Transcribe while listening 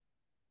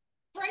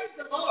Praise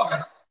the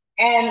Lord.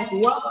 And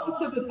welcome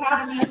to the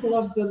Tabernacle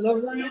of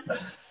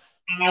Deliverance,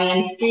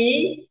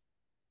 INC,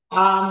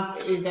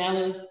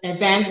 Evangelist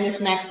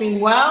Maxine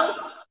Wells.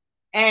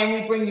 And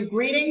we bring you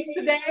greetings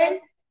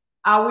today.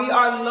 We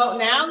are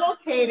now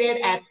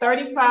located at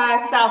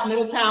 35 South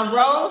Middletown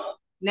Road,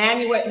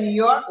 Nanuet, New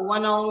York,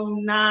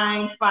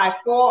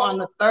 10954 on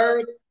the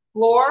third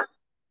floor.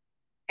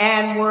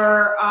 And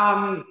we're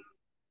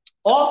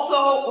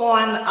also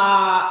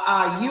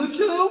on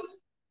YouTube.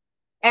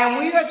 And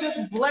we are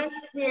just blessed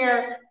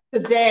here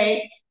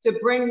today to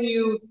bring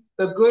you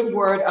the good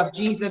word of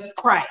Jesus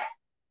Christ.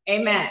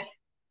 Amen.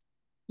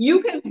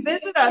 You can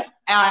visit us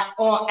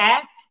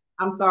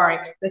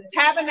the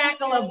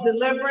Tabernacle of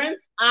Deliverance,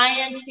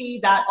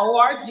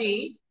 inc.org.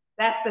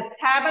 That's the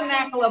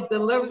Tabernacle of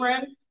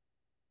Deliverance,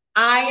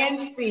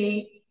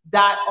 inc.org.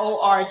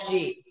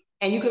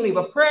 And you can leave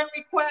a prayer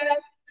request,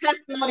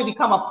 testimony,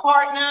 become a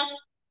partner,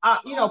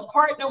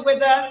 partner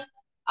with us,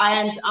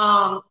 and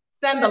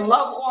send a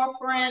love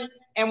offering,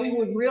 and we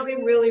would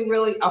really, really,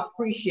 really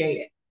appreciate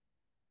it.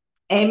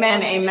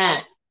 Amen,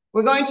 amen.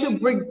 We're going to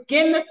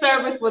begin the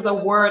service with a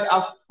word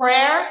of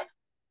prayer.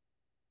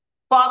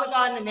 Father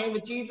God, in the name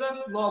of Jesus,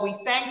 Lord, we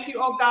thank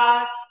you, oh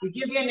God. We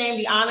give your name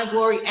the honor,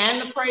 glory,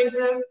 and the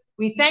praises.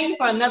 We thank you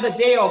for another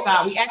day, oh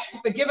God. We ask you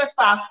to forgive us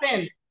for our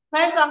sins.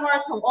 Cleanse our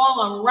hearts from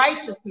all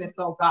unrighteousness,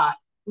 oh God.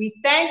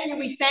 We thank you,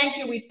 we thank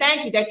you, we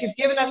thank you that you've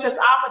given us this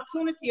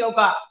opportunity, oh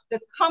God,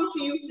 to come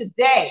to you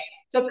today,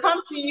 to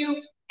come to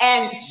you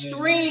and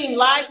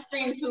live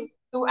stream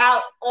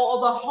throughout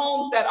all the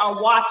homes that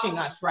are watching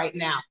us right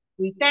now.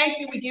 We thank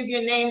you, we give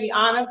your name the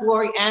honor,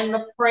 glory, and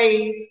the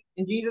praise.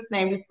 In Jesus'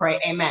 name we pray,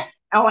 amen.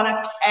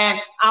 And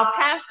our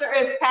pastor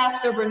is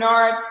Pastor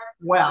Bernard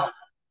Wells,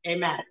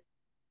 amen.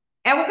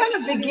 And we're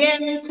going to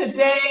begin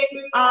today,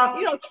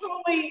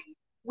 truly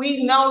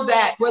we know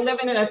that we're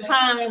living in a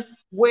time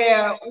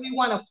where we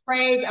want to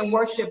praise and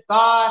worship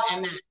God,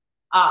 and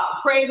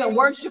praise and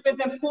worship is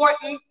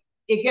important.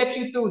 It gets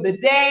you through the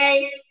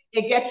day,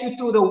 it gets you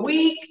through the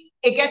week,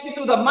 it gets you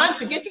through the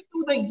months, it gets you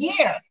through the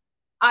year.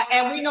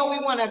 And we know we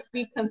want to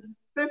be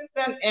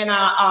consistent in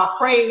our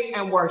praise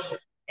and worship.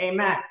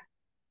 Amen.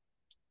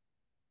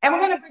 And we're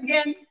going to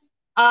begin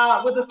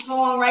with a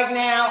song right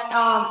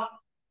now.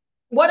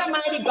 What a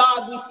mighty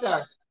God we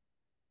serve.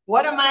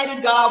 What a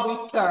mighty God we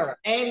serve.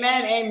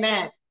 Amen,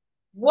 amen.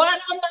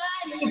 What a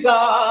mighty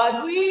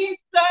God we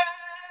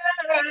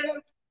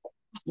serve.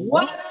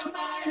 What a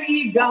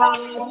mighty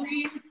God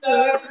we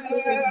serve.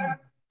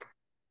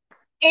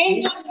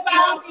 Angels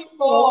bow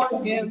before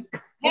him.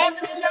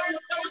 Heaven and earth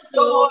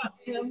adore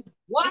him.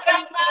 What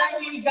a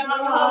mighty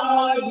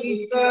God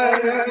we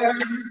serve.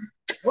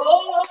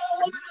 Oh,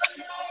 what a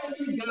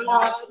mighty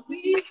God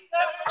we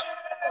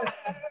serve.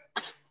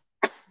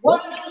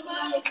 What a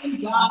mighty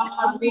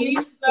God we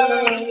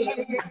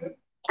serve.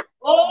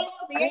 Oh,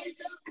 the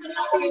angels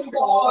bow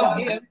before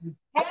him.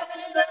 Heaven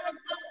and earth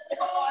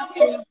adore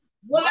him.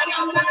 What a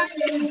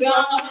mighty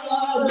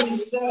God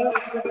we serve.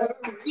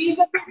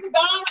 Jesus is the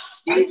God.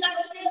 Jesus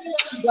is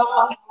the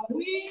God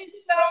we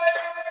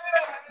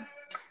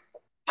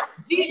serve.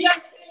 Jesus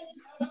is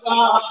the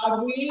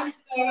God we serve.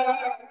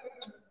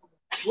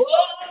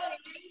 Oh, the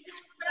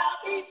angels bow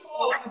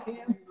before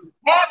him.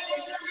 Heaven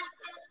and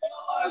earth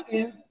adore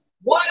him.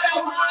 What a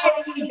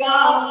mighty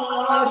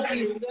God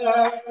we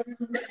serve.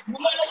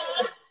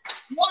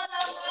 What a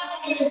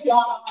mighty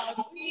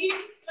God we serve.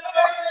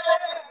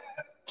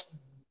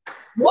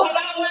 What a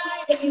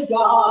mighty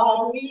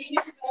God we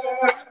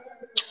serve.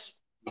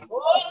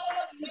 Oh,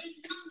 the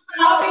angels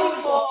bow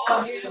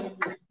before him.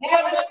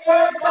 Heaven and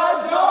earth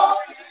adore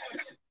him.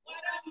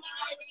 What a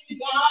mighty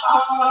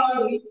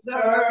God we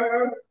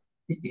serve.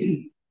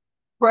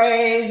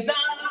 Praise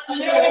the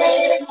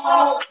name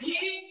of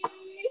Jesus.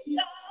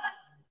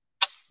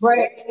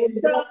 Praise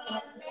the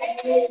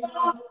name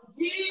of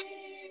Jesus.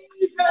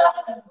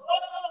 Oh,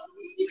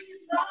 he's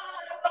my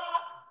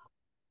rock.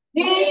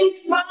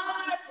 He's my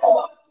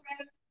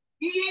fortress.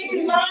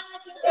 He's my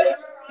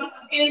deliverer.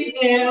 In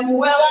him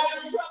will I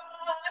trust.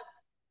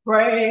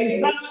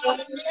 Praise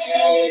the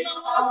name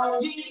of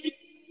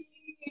Jesus.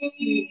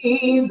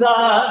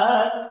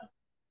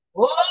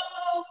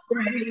 Oh,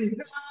 praise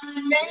the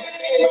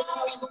name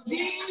of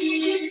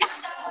Jesus.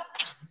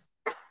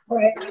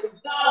 Praise the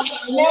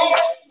name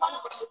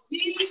of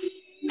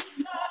Jesus.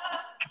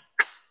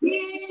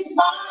 He's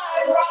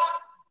my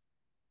rock.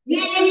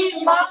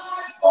 He's my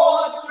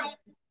fortress.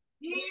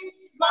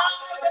 He's my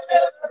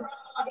deliverer.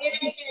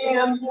 In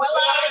him will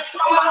I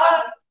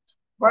trust.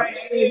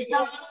 Praise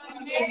the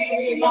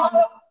name of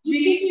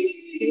Jesus.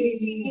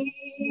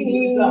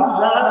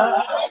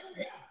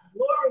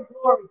 Glory,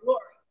 glory,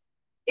 glory.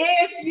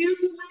 If you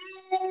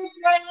live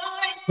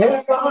right,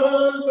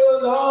 heaven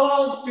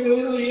belongs to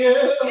you.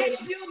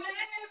 If you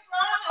live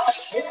right,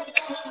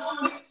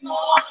 heaven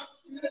belongs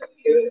to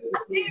you.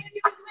 If you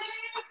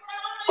live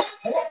right,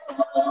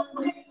 heaven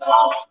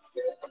belongs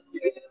to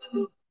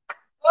you.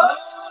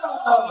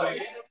 Oh, heaven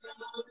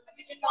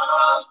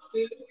belongs to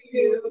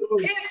you.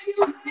 If you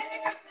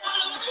live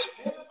right,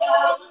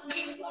 heaven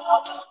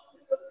belongs to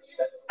you.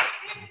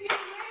 If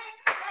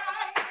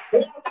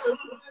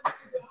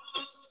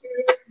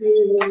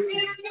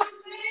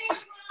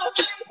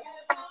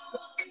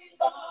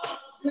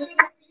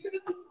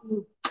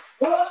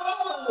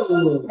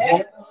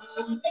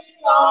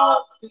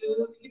to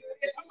you.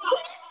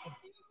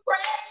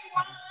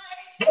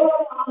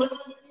 Heaven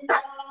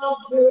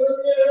belongs to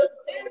you.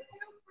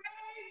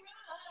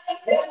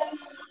 Heaven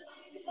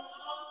belongs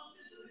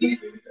to you.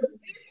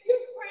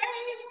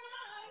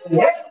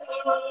 Heaven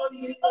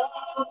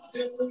belongs to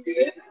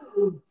you.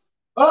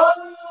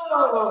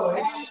 Oh,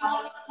 heaven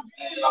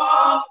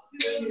belongs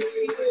to you.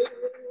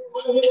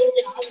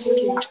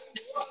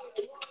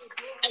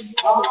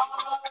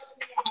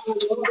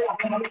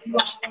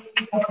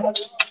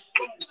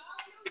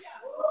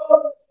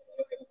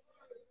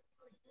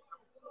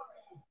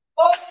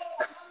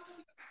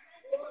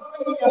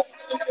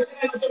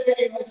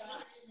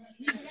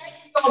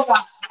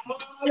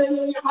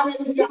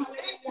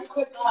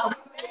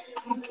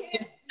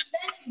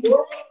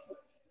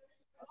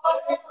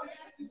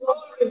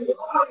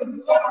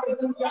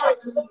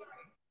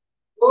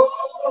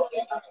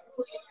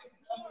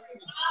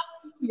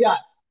 Yeah.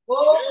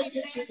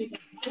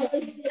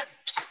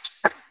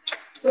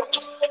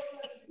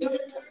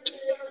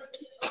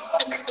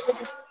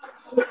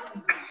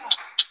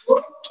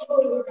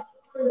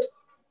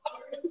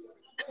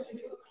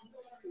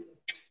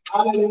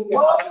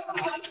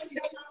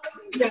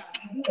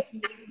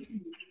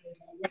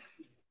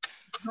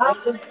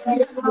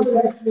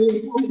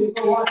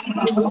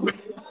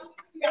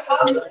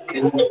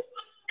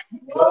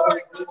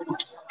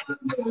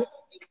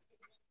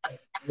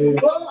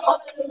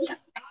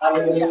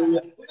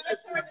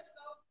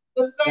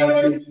 The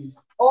service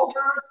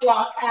over to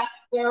our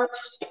pastor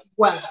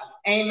West.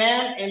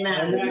 Amen.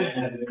 Amen.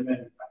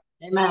 Amen.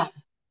 Amen.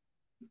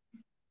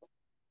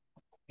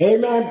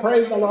 Amen.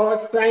 Praise the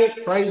Lord, saints.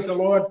 Praise the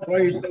Lord.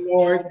 Praise the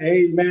Lord.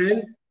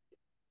 Amen.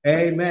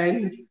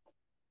 Amen.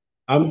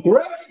 I'm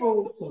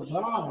grateful to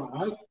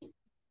God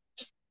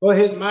for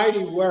his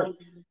mighty work.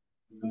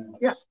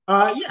 Yeah.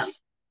 Yeah.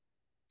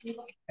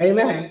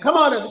 Amen. Come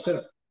on up to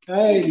it.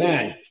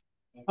 Amen.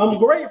 I'm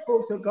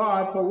grateful to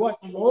God for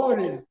what the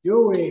Lord is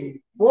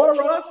doing for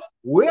us,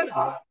 with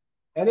us,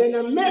 and in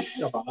the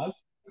midst of us,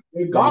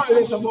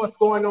 regardless of what's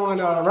going on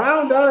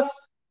around us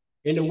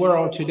in the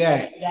world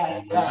today.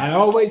 Yes. I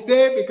always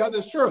say it because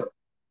it's true.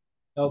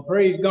 So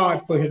praise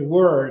God for his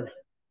word.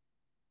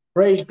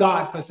 Praise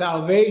God for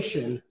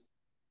salvation.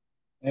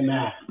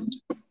 Amen.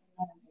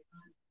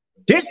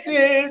 This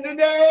is the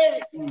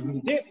day.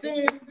 This is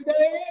the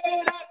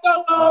day that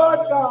the Lord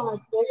God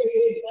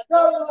made.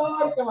 The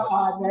Lord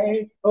God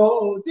made.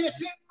 Oh, this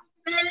is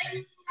the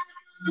day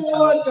the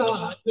Lord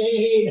God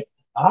made.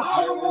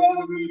 I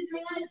will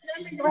rejoice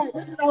and be glad.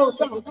 This is the whole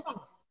song. Come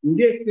on.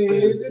 This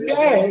is the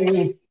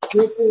day.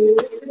 This is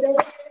the day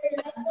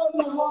that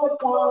the Lord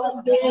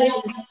God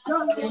made.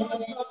 Come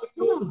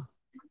on.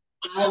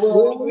 I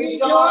will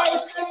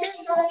rejoice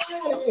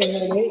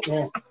and be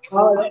glad.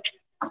 All right.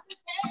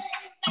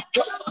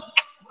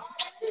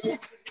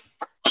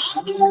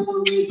 I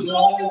will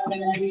rejoice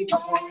and be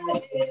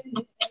glad in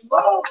it.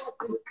 Oh,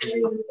 this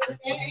is the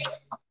day.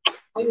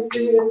 This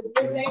is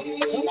the day.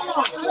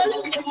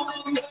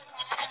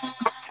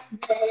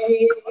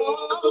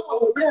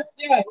 Oh, yes,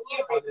 yes.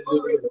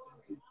 Hallelujah.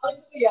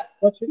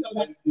 But you know,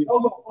 that's the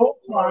old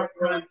part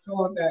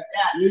song that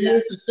we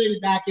used to sing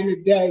back in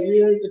the day,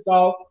 years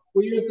ago.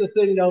 We used to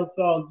sing those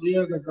songs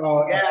years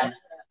ago. Yes.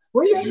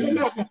 We used to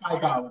magnify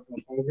God.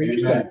 We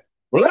used to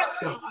bless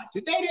God.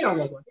 Today they don't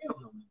know what they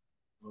don't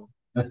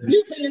know.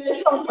 You singing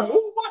this song, like,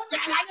 ooh, what's that?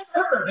 I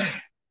never heard of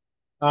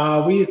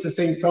that. We used to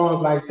sing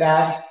songs like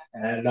that,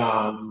 and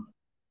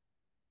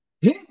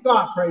give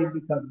God praise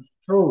because it's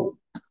true.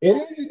 It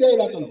is the day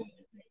that the Lord.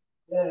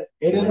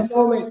 It is a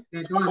moment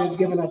that God has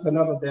given us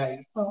another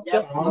day.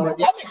 Yes, Lord.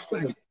 I'm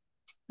excited.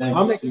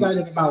 I'm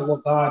excited about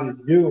what God is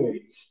doing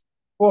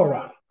for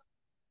us.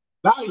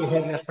 Bow your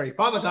head and let's pray.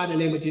 Father God, in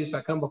the name of Jesus,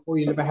 I come before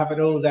you on behalf of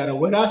those that are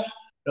with us,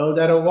 those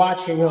that are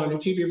watching on the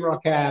TV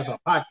broadcast or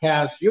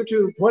podcast,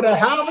 YouTube, Twitter,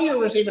 however you're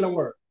receiving the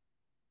word.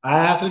 I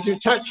ask that you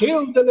touch,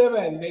 heal, deliver,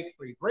 and make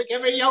free. Break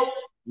every yoke,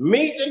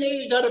 meet the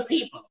needs of the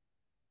people.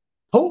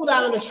 Pull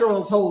down the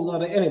strongholds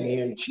of the enemy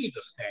in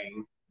Jesus'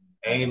 name.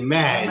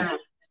 Amen.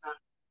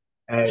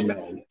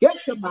 Amen. Get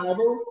your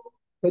Bible.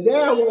 Today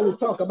I want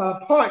to talk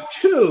about part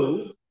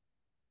 2,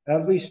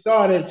 as we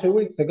started 2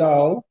 weeks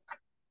ago,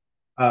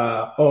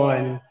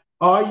 on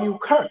Are You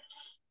Cursed?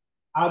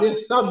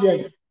 This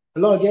subject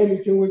the Lord gave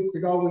me 2 weeks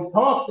ago. We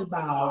talked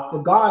about the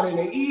Garden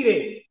of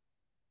Eden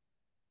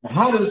and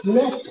how this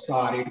mess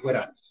started with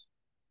us.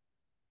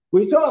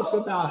 We talked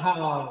about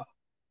how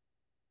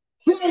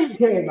sin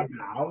came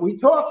about. We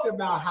talked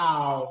about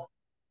how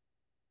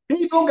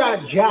people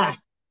got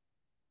jacked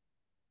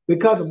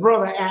because of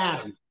Brother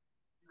Adam.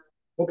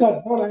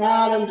 Because Brother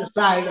Adam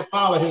decided to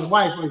follow his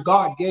wife when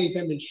God gave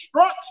him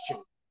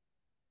instruction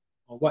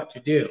on what to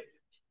do.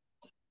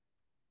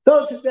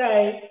 So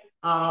today,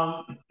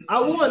 I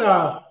want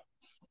to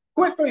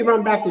quickly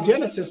run back to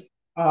Genesis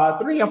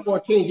 3 and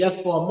 14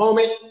 just for a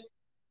moment,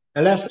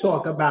 and let's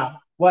talk about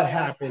what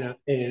happened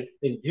in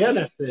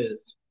Genesis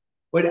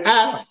with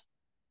Adam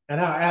and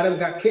how Adam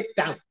got kicked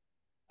out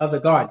of the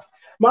garden.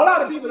 But a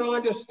lot of people don't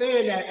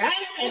understand that Adam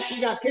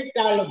actually got kicked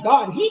out of the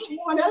garden. He didn't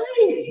want to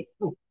leave.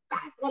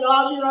 That's what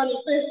all you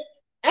understand.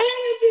 And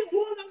if he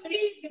want to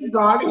leave the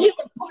garden, he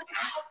was put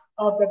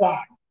out of the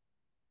garden.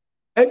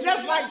 And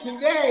just like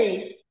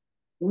today,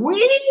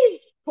 we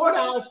put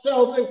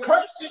ourselves in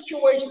cursed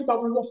situations,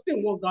 but we will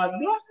still want God to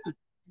bless us.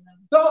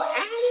 So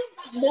Adam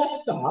got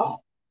messed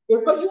up.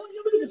 Because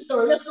you read the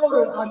story, let's go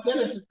to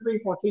Genesis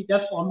 3:14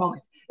 just for a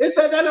moment. It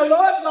says, and the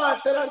Lord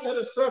God said unto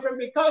the serpent,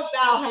 because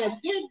thou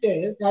hast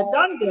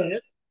done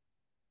this,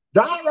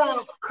 thou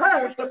art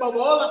cursed above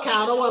all the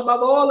cattle,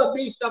 above all the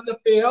beasts of the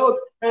field,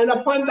 and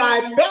upon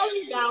thy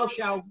belly thou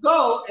shalt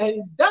go,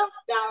 and dust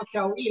thou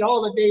shalt eat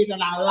all the days of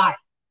thy life.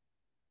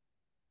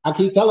 I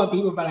keep telling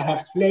people about I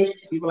have snakes.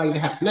 People like to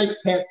have snake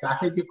pets. I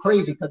said you're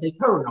crazy because they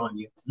turn on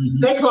you.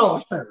 They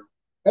always turn.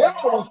 They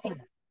always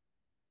turn.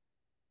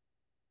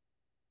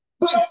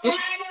 But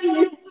Adam,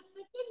 I'm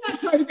not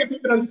trying to get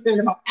people to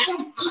understand about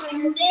Adam.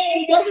 Adam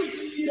named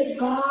everything in the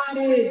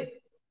garden.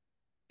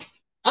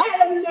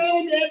 Adam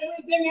named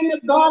everything in the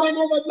garden.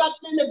 There was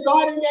nothing in the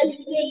garden that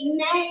he didn't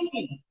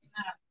name.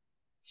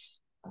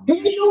 He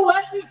knew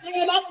everything.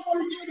 In other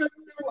words,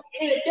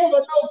 there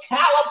was no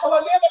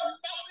caterpillar. There was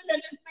nothing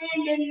that this man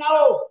didn't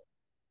know.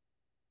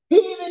 He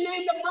even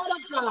named the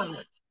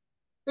butterfly.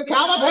 The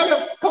caterpillar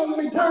comes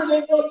and turns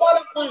into a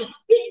butterfly.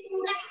 He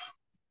knew that.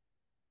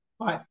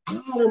 But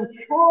Adam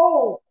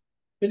chose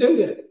to do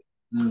this.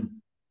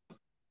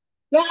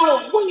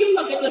 Now, when you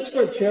look at the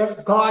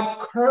scripture,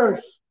 God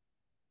cursed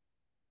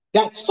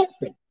that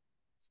serpent.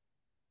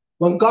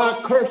 When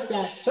God cursed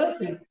that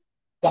serpent,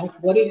 that's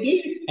what it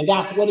did, and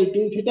that's what it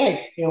do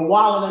today. It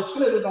wallowed and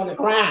slithered on the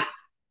ground.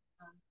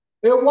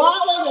 It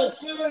wallowed and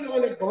slithered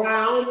on the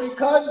ground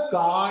because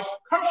God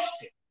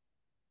cursed it.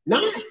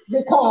 Not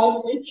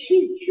because it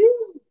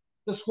chose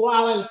to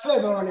swallow and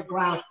slither on the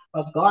ground,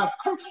 but God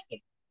cursed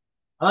it.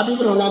 A lot of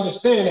people don't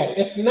understand that.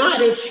 It's not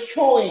its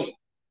choice.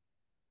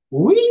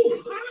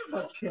 We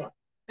have a choice.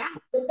 That's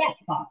the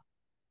best part.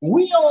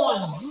 We all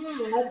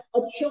have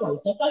a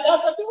choice. It's like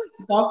that's a choice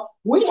stuff.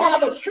 We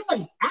have a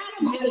choice.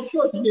 Adam had a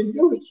choice. He didn't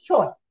do his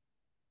choice.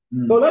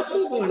 So let's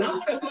move on.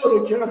 I'm going to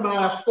go to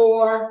Jeremiah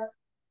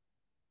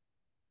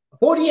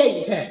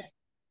 4:48-10.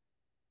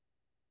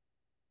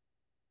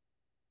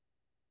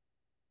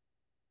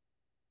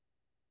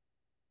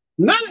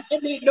 Not to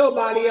beat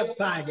nobody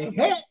upside the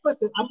head, but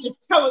I'm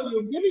just telling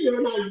you, giving you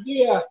an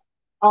idea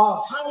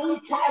of how we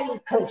carry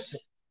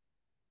curses.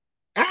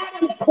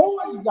 Adam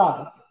caused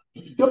God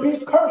to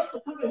be cursed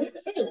because of his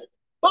sin.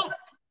 But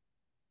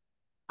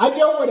I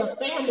deal with a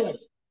family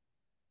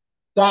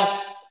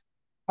that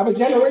have a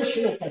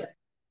generational curse.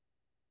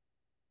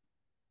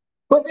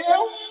 But they're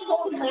only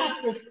going to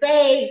have to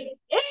stay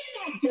in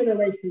that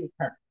generational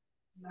curse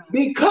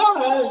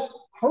because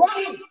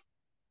Christ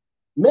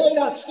made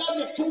us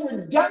subject to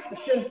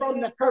redemption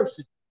from the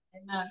curses.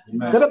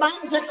 Amen. So the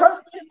Bible said, curse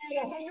him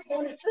and hang him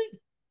on the tree.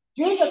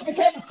 Jesus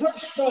became a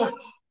curse for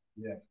us.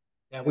 Yeah.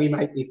 That we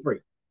might be free.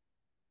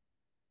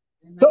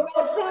 Amen. So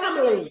our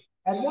family,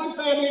 as one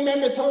family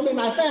member told me,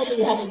 my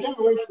family had a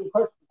generational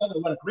curse because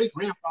of what a great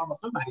grandfather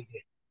somebody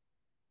did.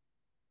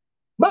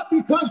 But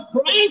because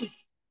Christ,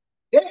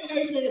 they were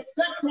able to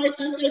accept Christ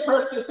as their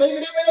person, they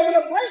were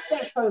able to break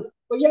that curse.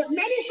 But yet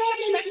many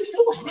family members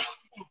still have that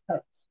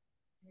curse.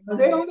 But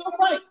they don't know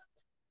Christ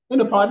in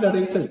the part that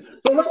they sin.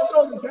 So let's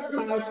go to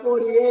Jeremiah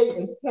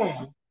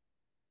 48:10.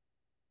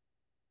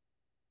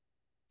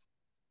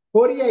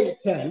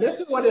 48:10.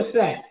 Listen what it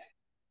says.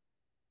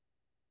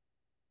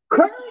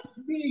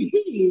 Cursed be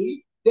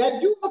he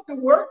that doeth the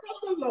work of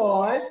the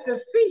Lord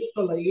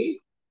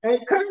deceitfully,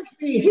 and cursed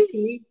be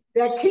he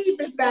that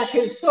keepeth back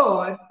his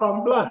sword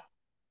from blood.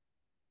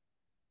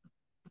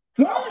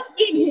 Cursed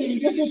be he,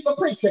 this is for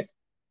preaching.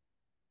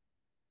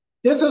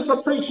 This is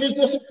for preachers,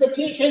 this is for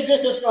teachers,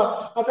 this is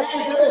for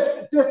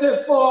evangelists, this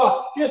is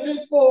for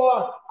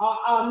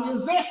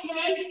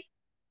musicians,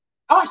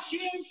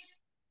 ushers.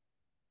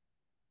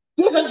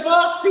 This is for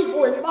us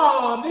people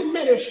involved in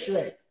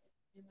ministry.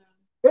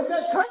 It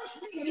says, curse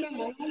be the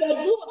man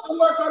that doeth the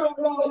work of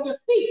the Lord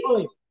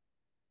deceitfully.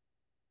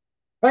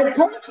 And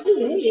curse be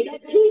he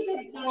that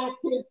keepeth back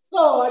his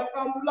sword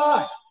from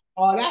blood.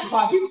 Oh, that's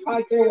why people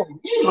probably say, well,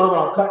 you don't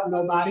want to cut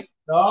nobody.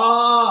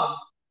 Oh,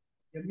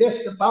 you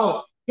missed the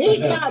boat.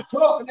 He's not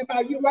talking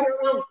about you running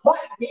around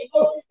fighting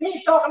people.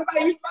 He's talking about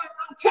you running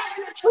around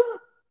telling the truth.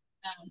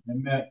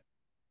 Amen.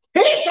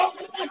 He's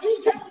talking about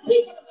you telling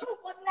people the truth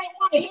whether they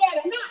want to hear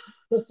it or not.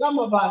 For some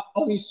of us,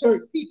 only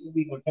certain people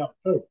we going to tell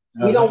the truth.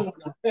 We don't want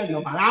to offend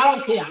nobody. I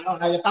don't care.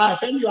 If I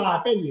offend you, I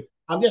offend you.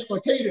 I'm just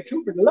going to tell you the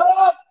truth in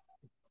love.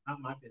 Not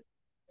my business.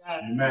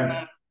 Yes.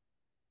 Amen.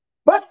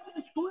 But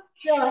the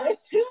scripture, it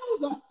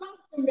tells us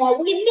something that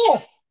we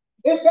miss.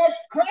 It says,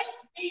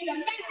 Christ be the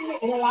man,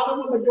 and a lot of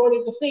them are doing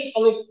it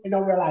deceitfully and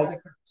don't realize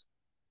it.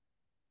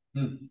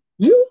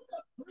 You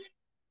could be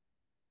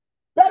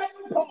better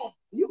than Paul.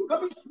 You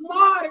could be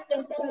smarter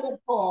than better than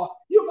Paul.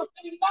 You could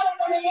be better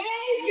than the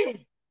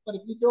angels. But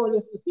if you're doing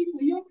this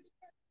deceitfully, you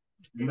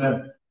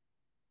Amen.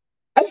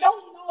 I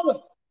don't know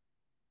it.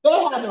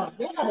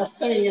 They have a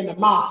saying in the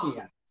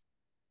mafia.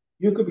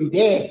 You could be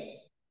dead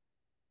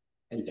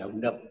and don't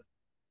know.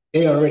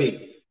 They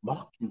already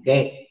Marking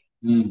Day.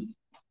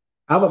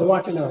 I was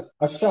watching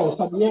a show a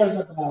couple years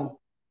ago,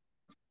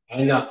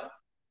 and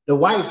the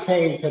wife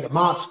came to the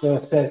mobster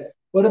and said,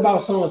 "What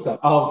about so and so?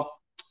 Oh,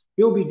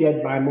 he'll be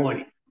dead by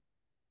morning."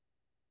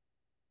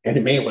 And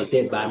the man was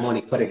dead by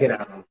morning, put a hit on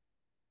him.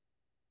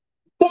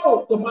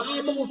 So the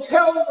Bible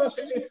tells us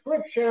in the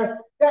scripture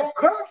that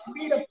cursed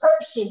be the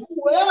person,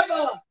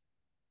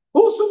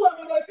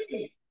 whosoever they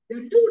be,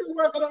 that do the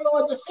work of the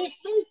Lord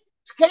deceitfully,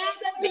 scam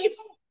the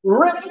people,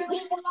 ripping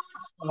people off.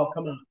 Oh,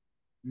 come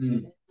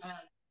on.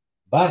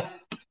 But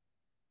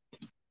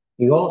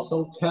he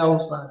also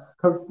tells us,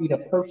 cursed be the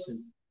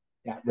person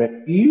that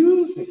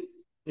refuses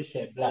to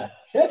shed blood.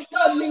 Shed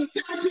blood means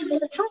telling people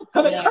the truth,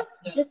 because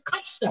it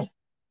cuts them.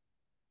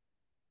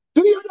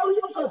 Do you know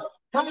yourself?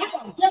 Get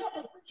up and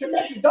preach a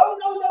message. Don't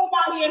know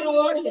nobody in the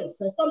audience.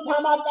 And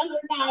sometimes I've done the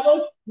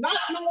Bible, not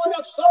knowing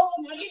a soul,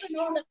 not even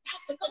knowing the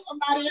pastor, because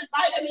somebody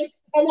invited me,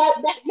 and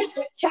that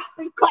message chopped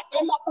and cut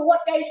them up for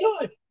what they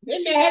doing.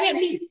 They're mad at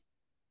me.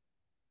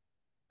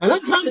 And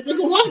I'm trying to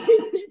figure why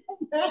these people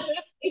mad at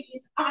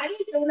me. I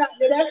didn't do nothing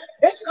to that.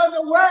 It's because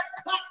the word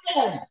cut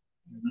them.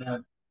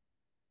 Amen.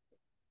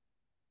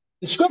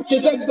 The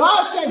scripture says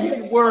God sent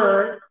his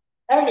word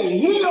and he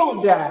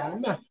healed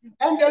them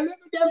and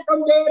delivered them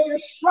from their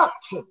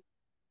destruction.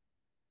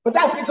 But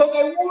that's because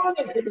they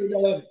wanted to be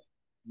delivered.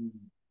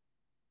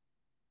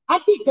 I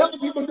keep telling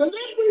people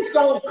deliverance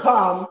don't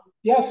come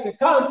just to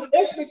come.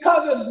 It's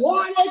because it's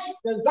wanted,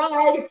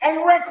 desired,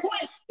 and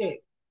requested.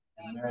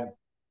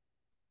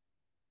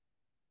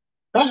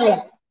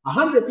 Amen.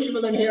 100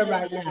 people in here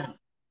right now.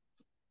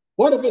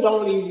 What if it's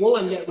only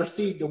one that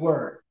received the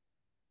word?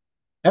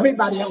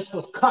 Everybody else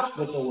was cut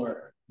with the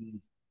word.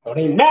 So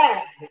they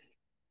mad.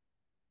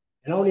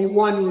 And only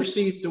one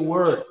received the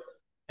word.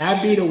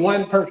 That'd be the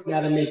one person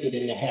that'll make it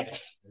into heaven.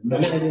 The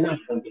 99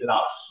 going to be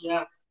lost.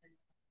 Yes.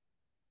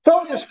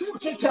 So the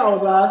scripture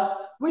tells us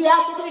we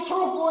have to be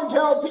truthful and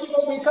tell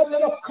people because of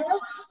the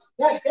curse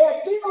that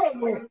they're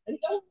dealing with. And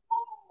don't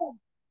know.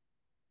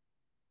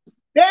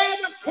 They're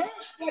the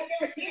curse that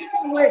they're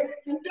dealing with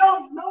and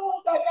don't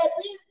know that they're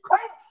being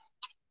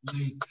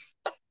cursed.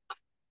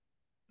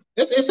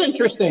 It's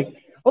interesting.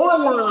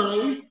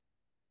 Online,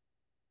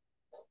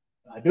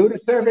 I do the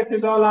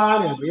services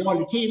online and we're on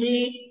the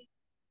TV.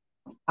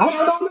 I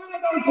don't know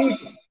those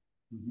people.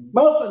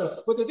 Most of them.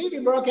 With the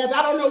TV broadcast,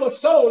 I don't know what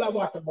soul I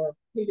watch the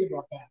TV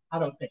broadcast. I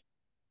don't think.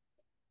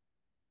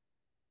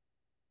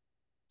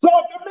 So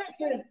if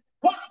the message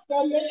pops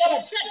them, they get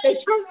upset, they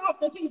turn off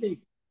the TV.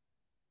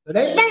 So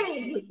they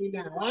mad with me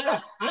now.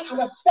 I'm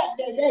upset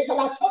that day because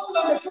I told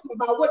them the truth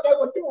about what they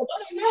were doing, but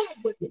they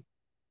mad with me.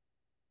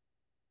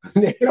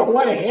 They don't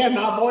want to hear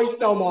my voice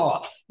no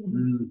more.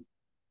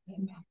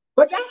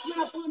 But that's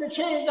not going to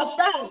change the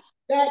fact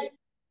that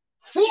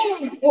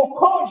sin will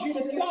cause you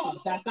to be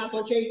lost. That's not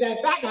going to change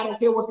that fact. I don't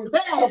care what you say.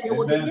 I don't care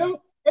what you do.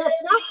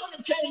 It's not going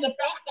to change the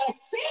fact that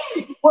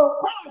sin will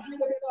cause you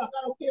to be lost.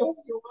 I don't care who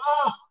you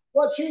are,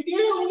 what you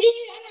do, me,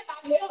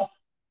 anybody else.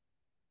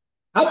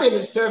 I've been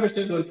in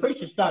services when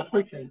preachers start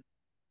preaching.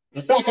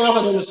 In fact, I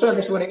was in a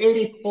service with an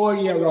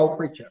 84-year-old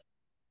preacher.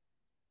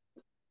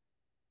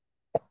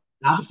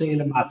 I was saying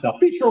to myself,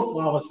 be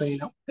truthful. I was saying,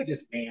 look at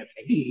this man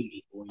say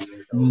he 84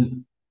 years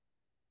old.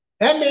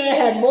 That man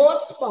had more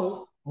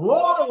smoke,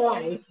 more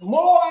life,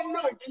 more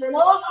anointing than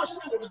all my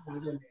services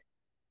in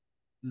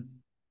there.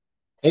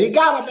 And he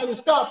got up and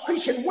he started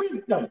preaching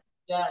wisdom.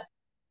 Yeah.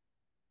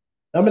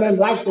 Some of them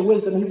liked the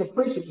wisdom he was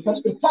preaching because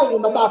he was telling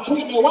them about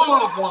treating your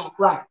wives like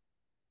right.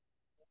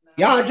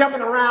 Y'all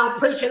jumping around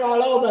preaching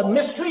all over,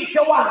 mistreat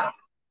your wives.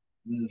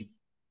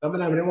 Some of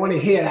them didn't want to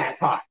hear that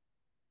part.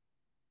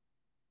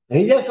 And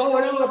he just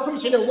going on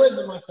preaching the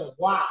wisdom. I said,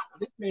 wow,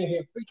 this man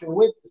here preaching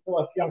wisdom to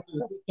us young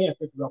people. We can't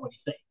figure out what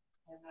he's saying.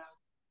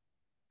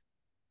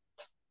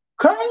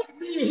 Cursed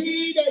be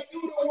he that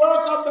do the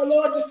work of the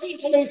Lord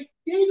deceitfully.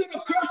 These are the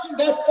curses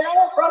that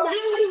fell from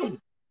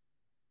Adam.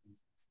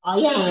 Oh,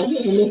 yeah.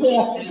 These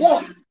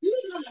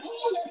are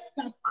all this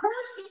stuff.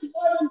 Cursing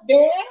wasn't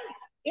there.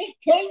 It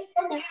came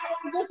from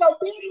Adam's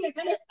disobedience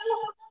and it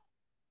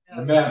fell.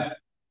 Amen.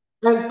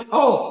 And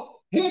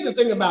here's the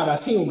thing about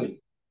us humans.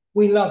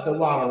 We love to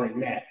wallow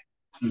in that.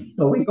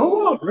 So we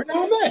go over in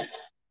our mess.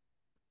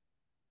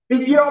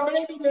 If you don't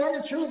believe me,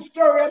 the true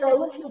story of the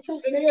original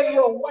truth in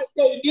Israel, what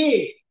they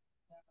did.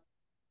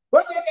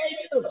 What did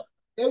they do?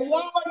 They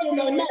wallowed in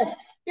their mess.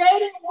 They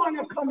didn't want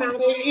to come out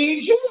of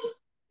Egypt.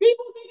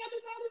 People think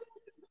everybody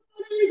wanted to come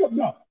out of Egypt.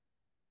 No.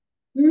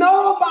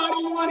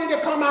 Nobody wanted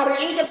to come out of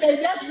Egypt. They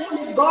just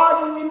wanted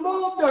God to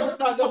remove the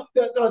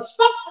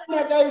suffering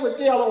that they were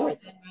dealing with.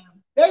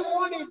 They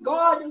wanted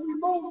God to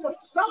remove the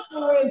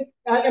suffering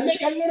and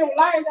make it a little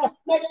lighter,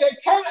 make the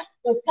task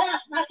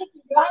not to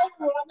be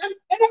lighter on them,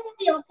 and they would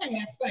be okay,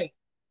 I say.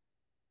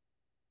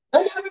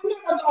 And they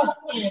remember God's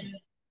plan.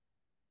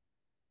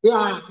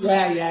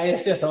 Yeah,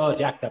 it's just all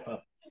jacked up.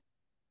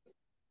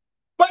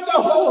 But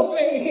the whole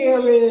thing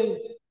here is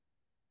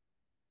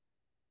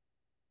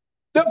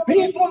the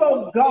people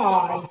of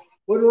God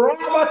would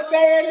rather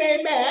stay in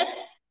their mess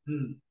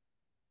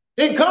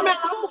than come out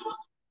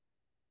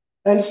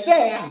and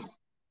said,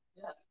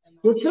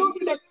 the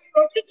children of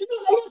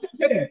Israel, listen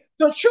to this.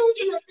 The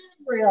children of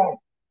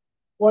Israel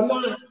were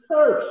not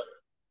cursed.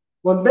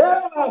 When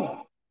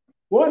Balaam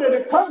wanted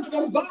to curse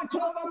them, God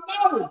told them,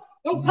 no,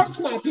 don't curse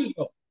my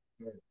people.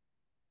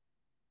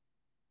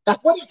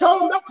 That's what he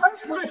told them, don't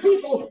curse my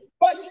people.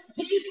 But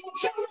people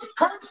chose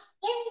curse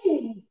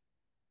things.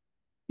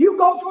 You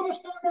go to the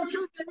Southern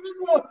Church in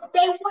Israel,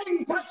 they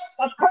wouldn't touch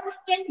a cursed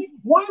thing.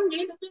 One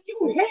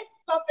individual hit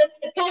something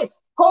in the case,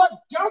 caused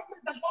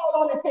judgment to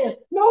fall on his head.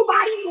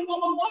 Nobody even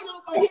will run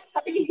over him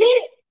to be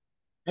hit.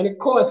 And it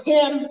caused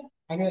him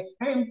and his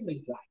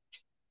family life.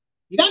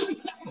 You got to be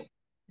careful.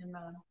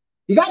 Amen.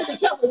 You got to be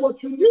careful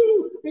what you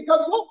do, because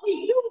what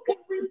we do can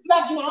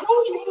reflect not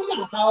only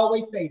on us. I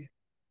always say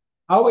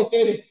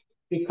this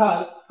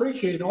because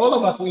preachers, all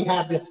of us, we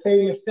have this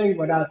famous thing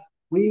with us.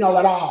 We know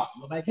it all.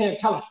 Well, they can't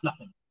tell us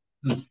nothing.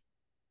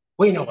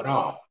 We know it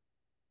all.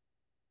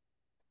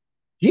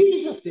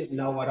 Jesus didn't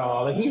know it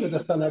all, and he was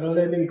the Son of the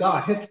living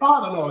God. His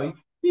Father knew it.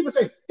 People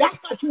say, that's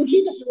not true.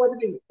 Jesus knew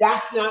everything.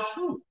 That's not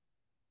true.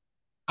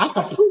 I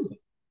can prove it.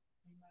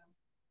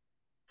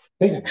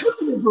 They can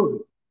truly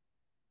prove it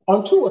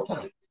on two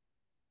accounts.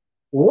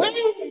 When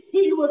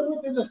he was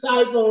with the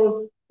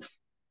disciples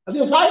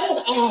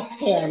asked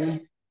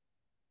him,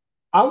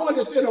 I want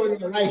to sit on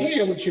your right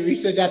hand with you. He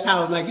said, that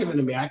power is not given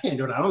to me. I can't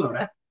do that. I don't know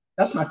that.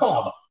 That's my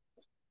Father.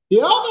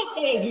 The other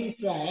thing he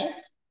said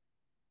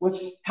was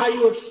how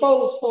you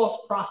expose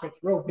false prophets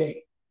real big.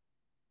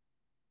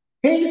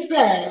 He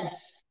said,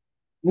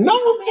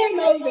 no man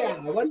knows the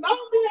hour, no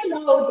man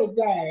knows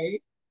the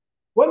day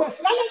when the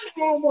Son of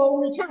Man will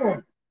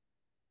return.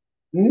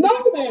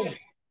 No man.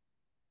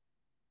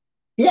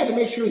 He had to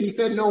make sure he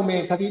said no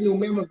man, because he knew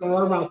men was going to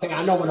run around saying,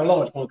 I know when the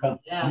Lord's going to come.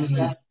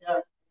 Yeah.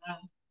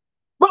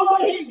 But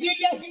when he did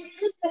that, he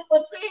simply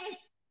was saying,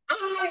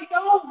 I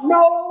don't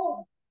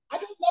know. I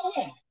don't know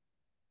that.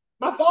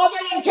 My Father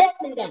didn't tell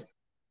me that.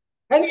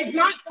 And he's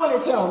not going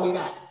to tell me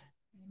that.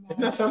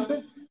 Isn't that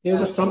something? It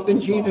was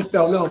something Jesus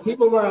don't know.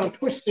 People were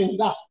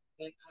twisting up.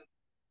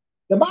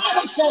 The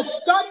Bible says,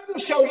 study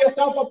to show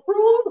yourself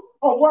approved,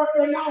 or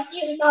working out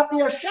and not be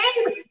ashamed.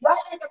 Right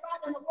in the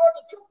Bible, in the word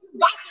of truth, you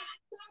got to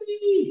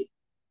study.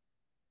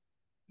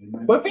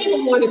 But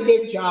people want a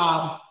big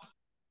job.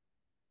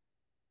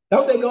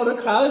 Don't they go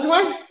to college,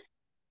 right?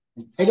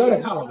 They go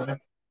to college,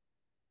 right?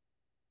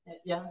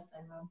 Yeah,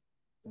 I know.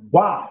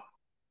 Why?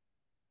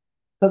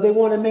 Because they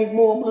want to make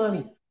more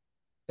money.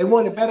 They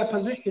want a better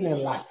position in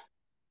life.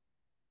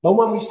 But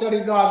when we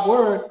study God's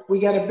word, we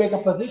get a bigger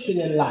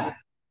position in life.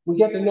 We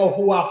get to know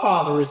who our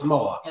Father is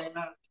more. Amen.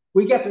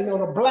 We get to know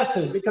the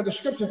blessings, because the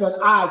scripture says,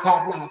 eyes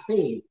have not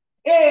seen,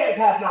 ears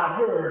have not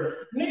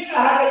heard, neither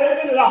have it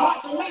entered into the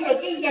hearts of men the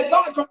things that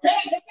God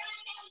prepared to them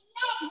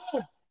that love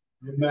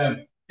him.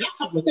 Amen. That's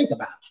something to think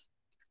about.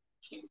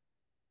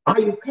 Are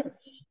you cursed?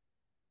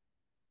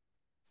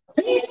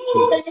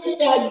 People think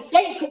that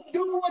they could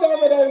do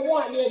whatever they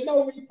want. There's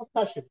no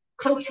repercussion.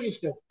 Countries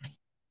do.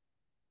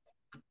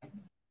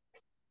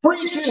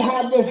 Preachers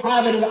have this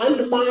habit of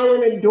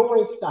undermining and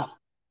doing stuff.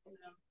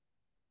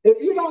 If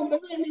you don't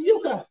believe me,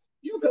 you could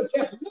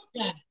just look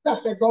at stuff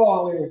that go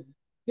on in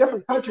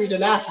different countries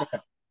in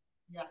Africa.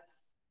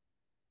 Yes.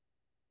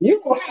 You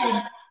will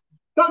have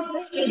some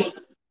preachers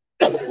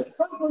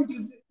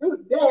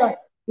there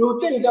do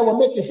things that will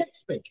make your hips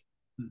spin.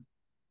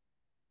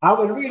 I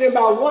was reading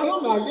about one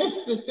of them.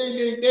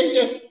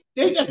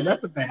 They just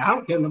reprobate. I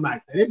don't care what nobody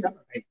say. They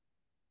reprobate.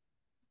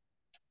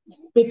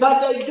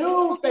 Because they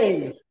do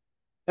things.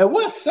 And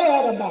what's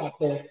sad about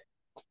this?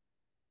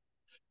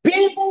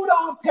 People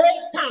don't take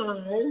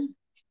time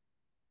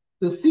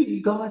to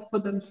seek God for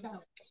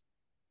themselves.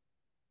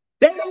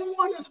 They don't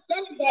want to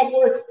study that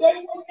word. They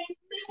want to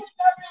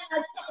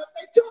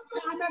they took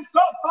time and so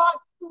far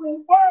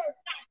doing words,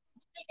 not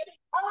speaking in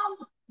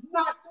tongues,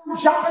 not through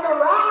jumping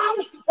around,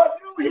 but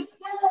through his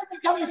word,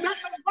 because he said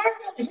the word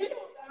and healed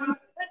them,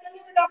 and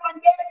delivered them on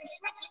their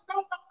destruction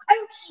from the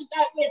curses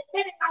that we're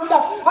sitting under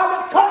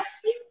cursed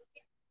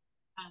leadership.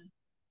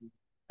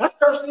 That's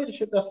cursed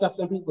leadership, that's stuff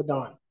that people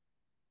doing.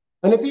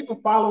 And the people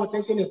follow it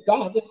thinking it's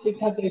God, just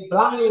because they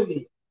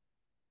blindly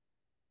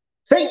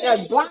think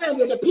that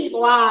blinded the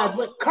people's eyes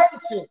with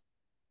curses.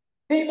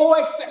 People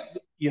accept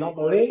it. You don't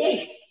believe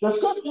me? The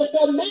scripture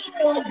said,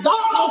 man like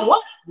God,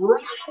 what?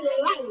 Right.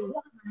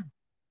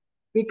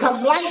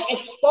 Because light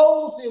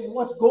exposes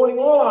what's going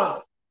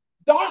on.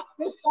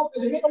 Darkness,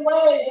 something hid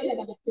away, and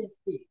they can't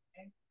see.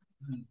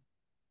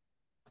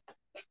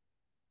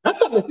 That's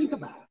something to think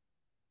about.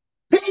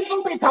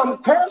 People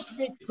become cursed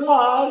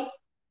because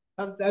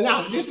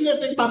now, this is the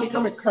thing about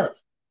becoming cursed.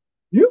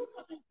 You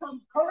can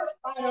become cursed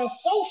by an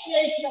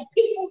association of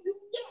people you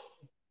know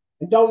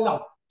and don't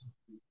know.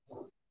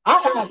 I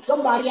had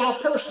somebody I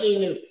personally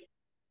knew,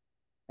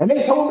 and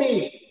they told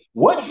me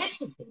what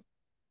happened to them.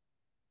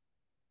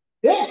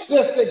 This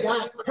sister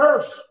got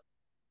cursed,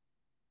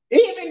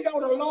 even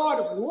though the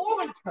Lord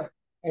warned her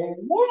and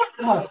warned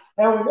her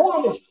and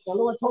warned her. The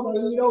Lord told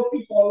her to leave those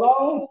people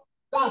alone.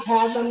 Stop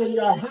having them in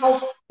your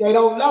house. They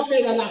don't love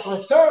me. They're not going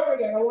to serve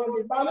me. They don't want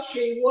to be bothered.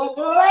 She was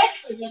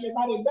blessed.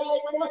 Everybody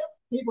begged with her.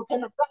 People came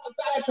to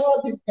prophesy to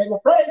her. People came to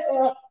pray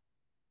for her.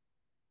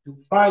 And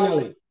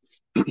finally,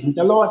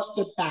 the Lord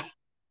stepped back.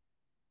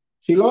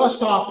 She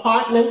lost her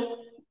apartment.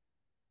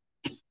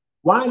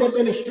 Wound up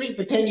in the street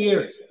for 10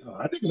 years.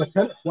 I think it was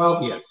 10 or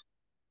 12 years.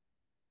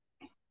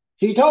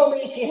 She told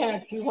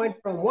me she went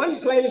from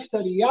one place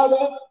to the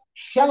other,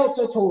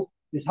 shelter to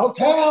this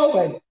hotel,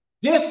 and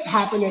this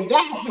happened and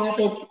that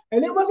happened,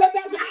 and it was a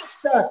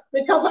disaster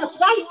because her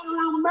son went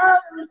around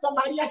murdering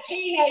somebody, a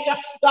teenager.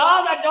 The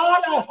other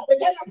daughter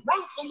became a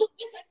prostitute.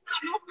 This is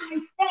not no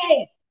nice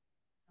thing.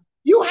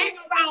 You hang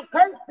around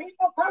cursed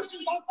people,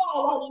 curses don't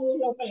fall on you in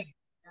your face.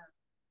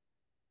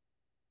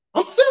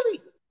 I'm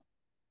serious.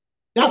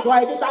 That's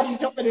why everybody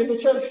jumping in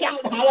the church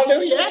shouting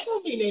hallelujah. That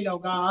don't mean they know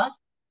God.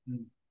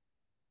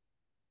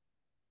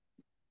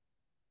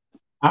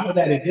 I was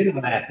at a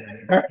dinner last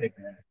night, a birthday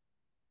party.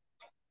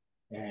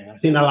 And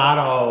I've seen a lot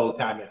of old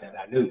timers that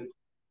I knew.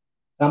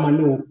 Some I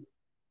knew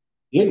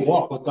didn't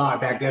walk with God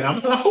back then. I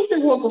was like, I hope they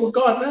walking with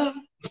God now.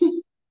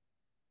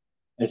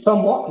 And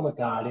some walking with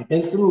God. They've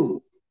been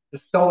through the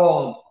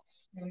storm.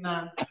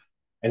 Amen.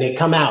 And they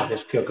come out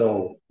as pure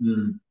gold.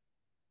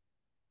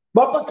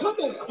 But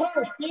becoming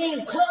cursed,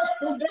 being cursed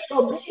through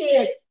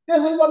disobedience,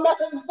 this is what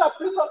messes us up.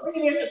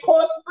 Disobedience, of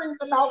course, brings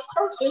about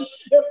cursing.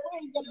 It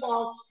brings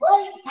about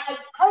slave-type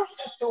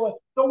curses to it.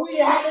 So we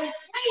haven't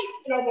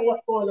faith over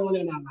what's going on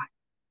in our life.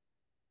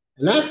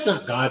 And that's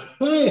not God's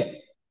plan.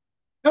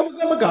 That was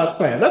never God's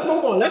plan. Let's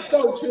move on. Let's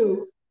go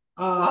to,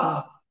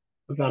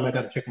 sometimes I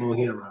got to check my own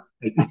hearing out.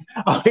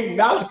 I think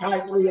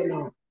Malachi 3 and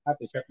 9. I have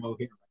to check my own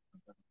hearing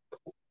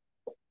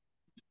out.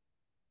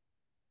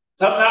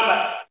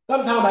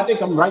 Sometimes I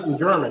think I'm writing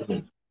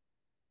German.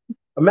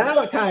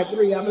 Malachi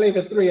 3, I believe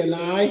it's 3 and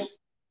 9.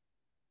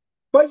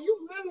 But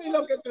you really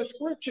look at the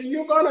scripture,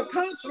 you're going to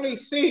constantly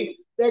see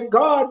that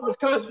God was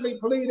constantly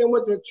pleading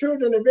with the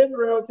children of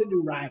Israel to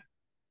do right.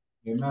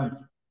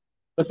 Amen.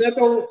 But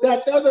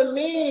that doesn't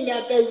mean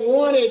that they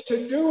wanted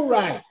to do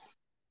right.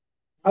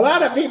 A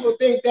lot of people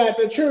think that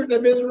the children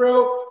of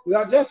Israel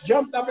just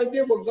jumped up and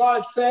did what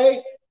God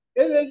said.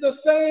 It is the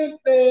same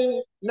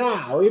thing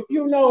now. If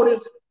you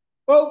notice,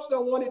 folks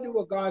don't want to do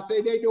what God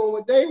said. They're doing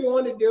what they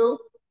want to do,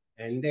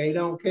 and they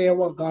don't care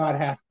what God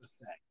has to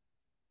say.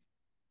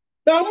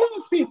 Now,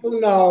 most people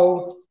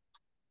know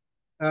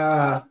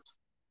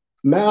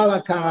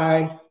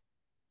Malachi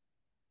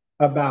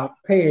about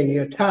paying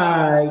your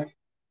tithe,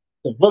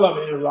 the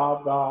bulletin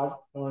around God,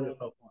 so on and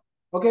so forth.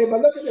 Okay,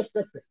 but look at the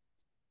scripture.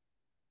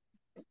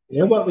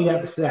 Here's what we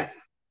have to say.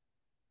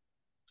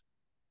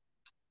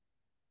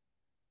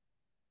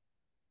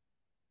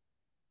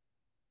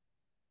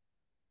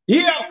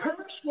 Ye are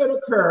cursed with a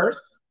curse,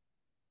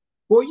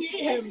 for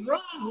ye have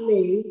robbed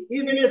me,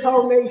 even this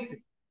whole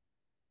nation.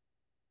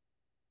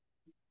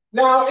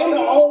 Now, in the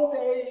old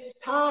days,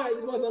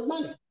 tithe wasn't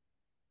money.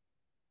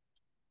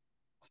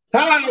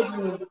 Tithe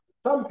was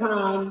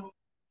sometimes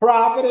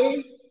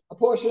property, a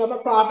portion of a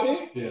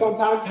property. Yeah.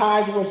 Sometimes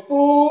tithe was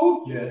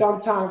food. Yeah.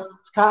 Sometimes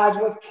tithe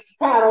was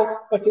cattle.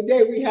 But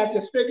today we have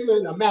this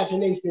figurative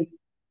imagination.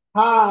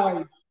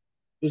 Tithe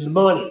is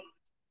money,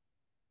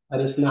 but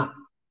it's not.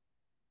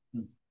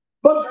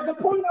 But the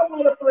point I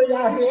want to bring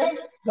out here,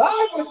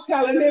 God was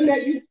telling them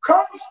that you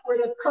curse with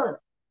a curse.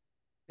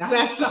 Now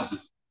that's something.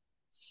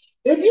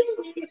 If you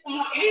read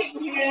about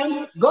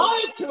Abraham,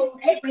 God told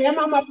Abraham,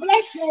 I'm going to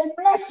bless you and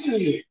bless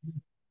you.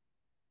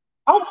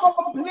 I'm going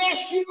to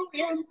bless you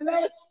and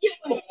bless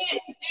you.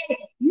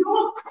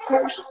 You're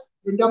cursed.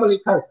 You're doubly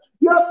cursed.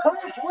 You're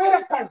cursed with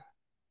a curse.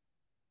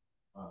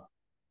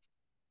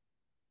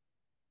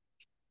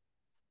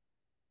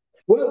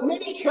 Well,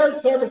 many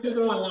church services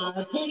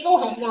online,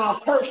 people have now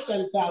cursed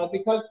themselves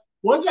because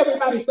once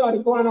everybody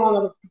started going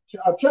on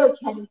a church,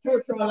 having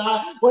church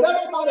online, what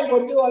everybody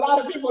would do, a lot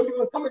of people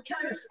do is come to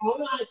church,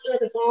 online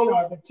service on,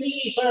 or the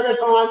TV service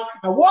on,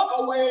 and walk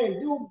away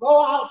and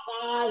go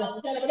outside, and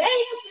forget about it. They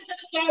listen to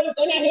the service,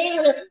 they're not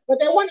hearing it, but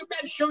they want to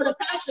make sure the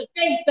pastor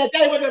thinks that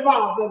they were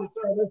involved in the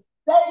service.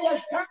 They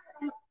just turn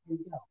it up and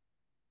go.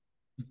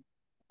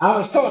 I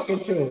was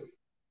talking to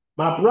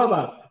my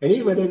brother, and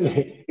he was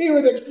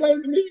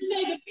explaining to me, he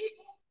said, the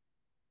people,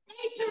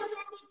 they turn up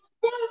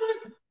the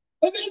service,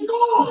 and they go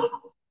on.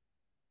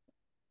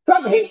 So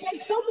he said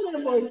some of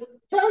them would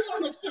turn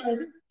on the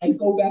service and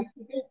go back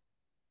to bed.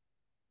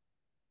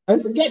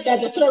 And forget that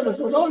the service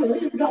was on and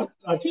leave on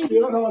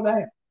TV and all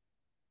that.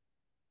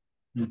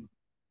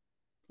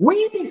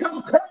 We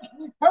become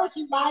cursed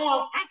by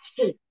our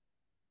actions.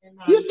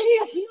 You see,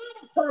 it's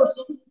not a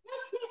person.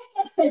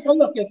 Let's take a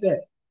look at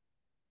this.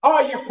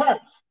 Are you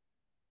cursed?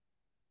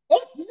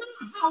 It's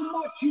not how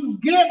much you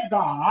give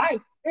God,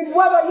 it's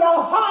whether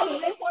your heart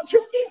is in what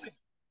you give it.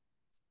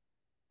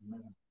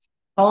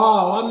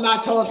 Oh, I'm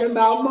not talking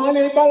about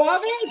money,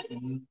 beloved.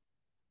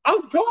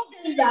 I'm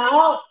talking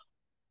about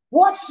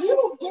what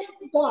you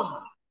give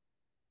God.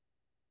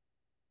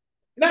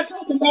 I'm not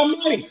talking about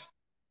money.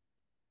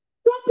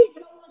 Some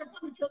people don't want to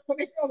come to church when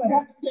they feel they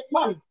have to get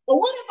money. But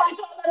what if I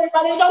told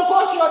everybody it don't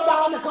cost you a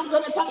dime to come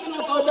to the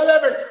tabernacle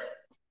delivered?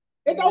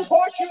 It don't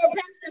cost you a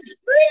penny. It's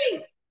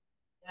free.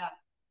 Yeah.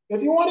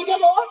 If you want to give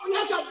an offering,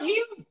 that's up to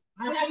you.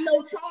 I have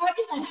no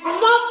charges. I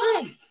have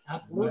nothing.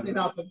 Absolutely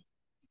nothing.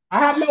 I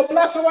have no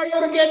blessing for you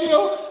to give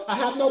you. I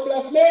have no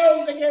blessed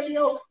meals to give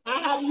you. I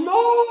have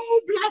no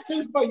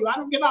blessings for you. I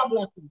don't give out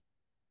blessings.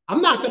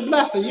 I'm not the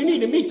blesser. You need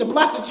to meet the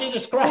blessed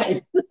Jesus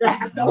Christ.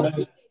 I'm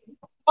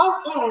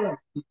sorry.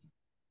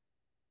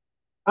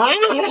 I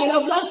ain't had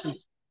no blessings.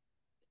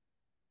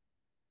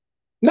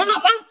 Now,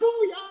 if I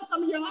fool y'all,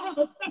 some of y'all have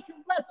a special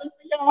blessing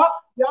for y'all.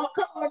 Y'all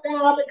come on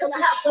down because I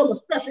have some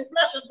special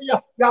blessing for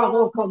y'all. Y'all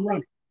gonna come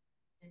running.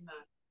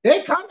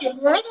 They coming,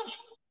 brother.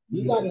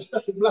 You got a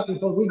special blessing,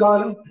 so we got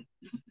them.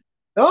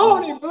 The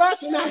only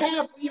blessing I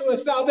have for you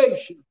is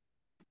salvation.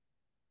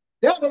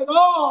 That is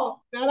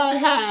all that I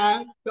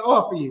have to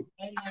offer you.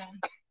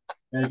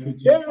 Amen.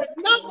 There is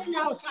nothing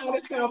outside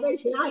of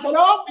salvation I can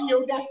offer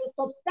you that's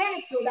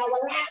substantial that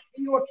will last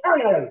for you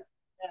eternally.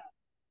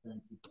 Yeah.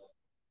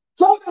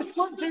 So the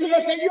scripture here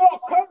says you're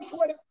cursed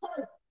with a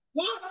curse.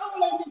 Not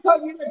only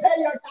because you didn't pay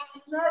your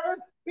time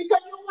service,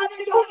 because you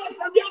wasn't doing it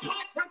from your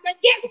heart from the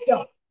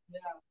get-go. Yeah.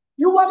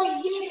 You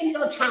wasn't giving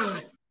your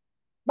time.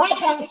 My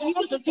pastor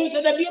used to teach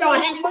that if you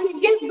don't have money,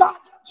 give God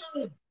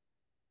your time.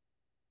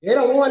 They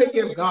don't want to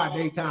give God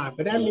their time,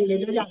 but that means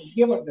they got to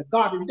give up the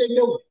garbage they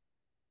do it.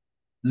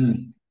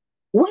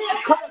 We're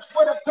cursed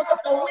with a curse,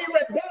 and we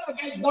rebel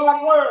against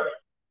God's word.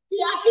 See,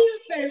 I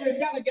can't say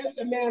rebel against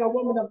the man or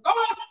woman of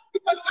God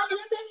because some of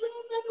them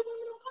real men and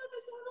women of God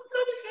are doing all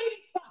kind of shady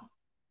stuff.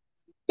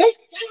 They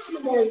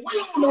scamming and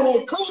whamming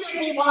and cleaning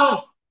people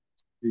out.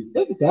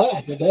 It's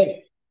bad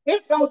today.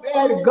 It's so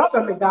bad the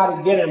government got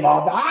to get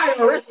involved.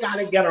 The IRS got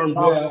to get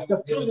involved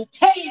to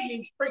tame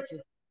these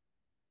preachers.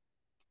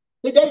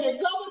 The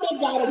government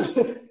got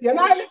to, the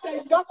United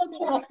States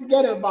government has to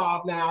get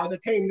involved now to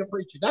tame the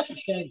preachers. That's a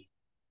shame.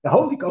 The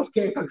Holy Ghost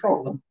can't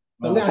control them.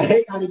 So now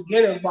they got to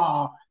get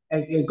involved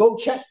and go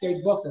check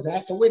their books and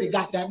that's the way they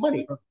got that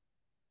money from.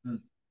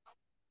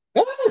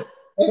 Yeah.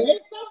 And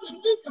it's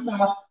something to think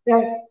about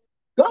that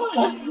God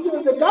has to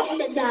use the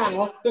government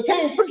now to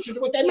tame preachers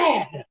with their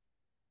madness.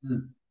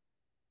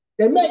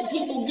 They make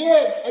people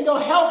give and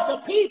don't help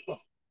the people.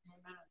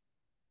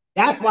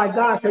 That's why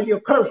God said you're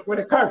cursed with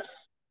a curse.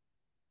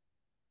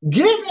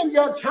 Giving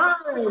your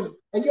time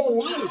and your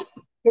life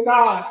to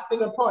God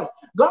is important.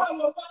 God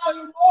will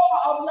value more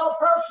of your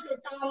personal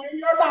time than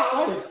your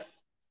dollars.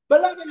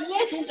 Beloved,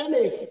 listen to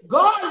me.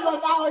 God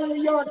will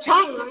value your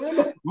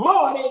time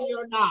more than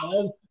your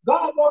dollars.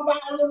 God will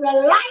value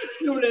the life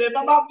you live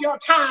above your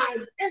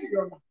time and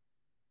your life.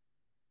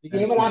 You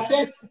hear what I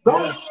said?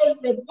 God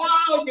will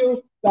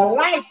value the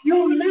life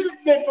you live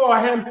before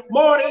Him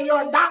more than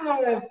your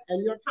dollars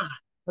and your time.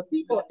 The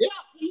people, there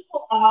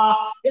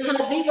are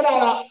people that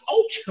are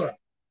ultra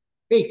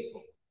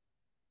faithful.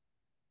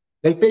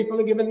 They faithful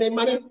in giving their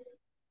money.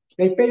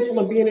 They faithful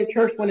in being in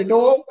church when the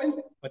door opens,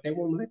 but they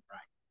won't live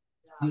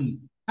right.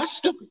 That's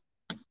stupid.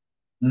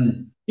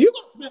 You're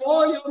gonna spend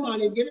all your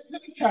money giving it to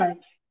the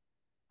church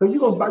because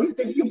you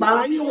think you're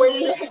buying your way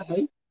to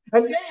heaven,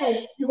 and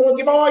then you're gonna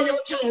give all your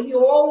time.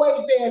 You're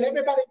always there, and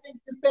everybody thinks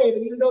you're saved,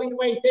 and you know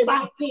you ain't saved.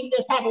 I've seen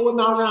this happen with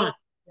my rhyme.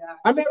 Yeah.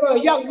 I remember a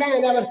young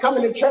man that was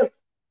coming to church.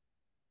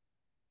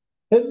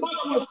 His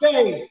mom was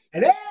saved,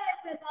 and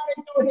everybody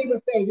knew he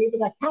was saved. He was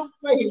a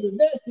counselor, he was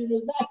this, he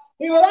was that,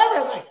 he was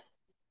everything.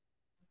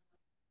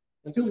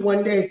 Until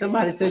one day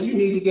somebody said, you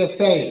need to get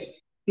saved.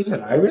 He said,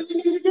 I really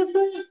need to get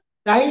saved?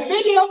 Now he's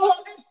been here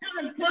all this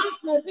time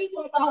counseling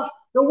people about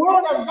the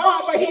word of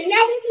God, but he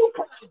never knew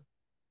Christ.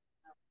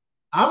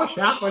 I was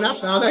shocked when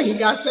I found out he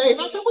got saved.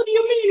 I said, what do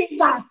you mean he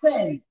got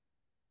saved?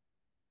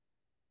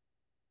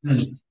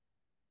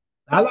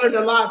 I learned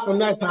a lot from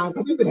that time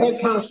because he was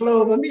head counselor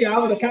over me. I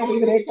was a counselor,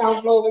 he was head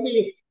counselor over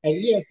me. And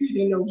yes, he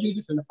didn't know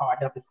Jesus in the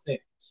pardon of his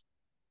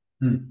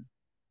sins.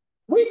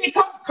 We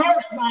become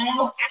cursed by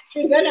our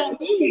actions and our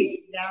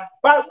deeds. Yes.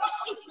 By what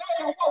we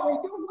say and what we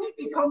do,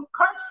 we become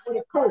cursed with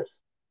a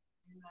curse.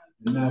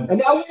 Amen. And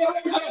now we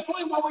always have a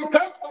point when we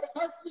curse with a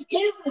curse, we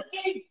can't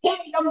receive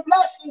kingdom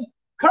blessings.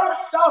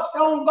 Cursed stuff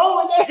don't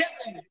go into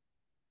heaven.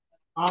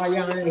 Oh,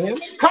 y'all ain't hear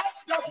me? Cursed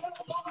stuff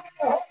don't go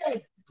into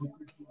heaven.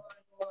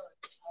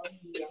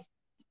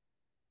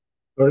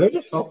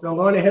 Religious folk don't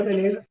go to heaven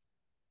either.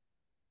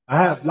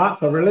 I have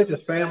lots of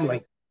religious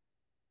family.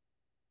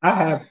 I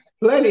have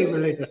plenty of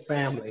religious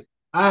family.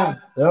 I have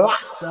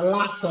lots and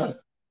lots of,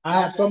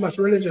 I have so much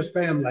religious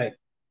family.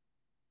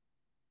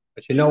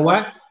 But you know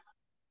what?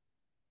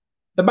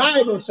 The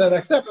Bible says,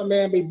 except a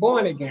man be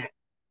born again.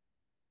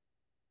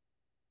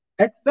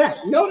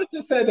 Except, notice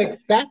it says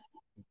except.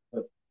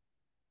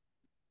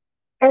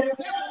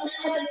 Except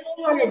a man be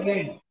born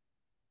again.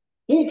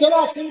 He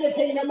cannot see the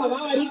kingdom of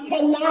God. He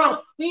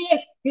cannot see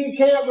it. He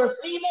can't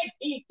receive it.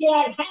 He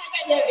can't have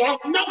it. It has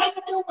nothing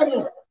to do with it.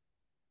 You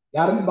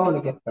got to be born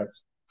again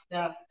first.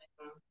 Yeah.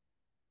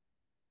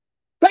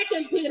 2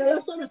 Peter,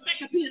 let's go to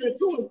 2 Peter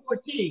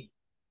 2:14.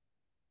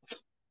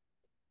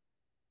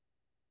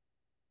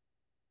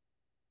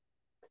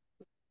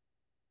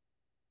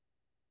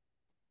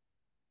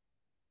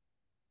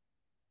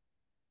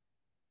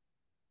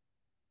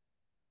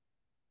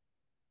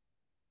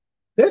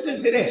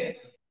 Listen to this.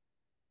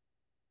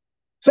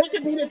 2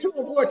 Peter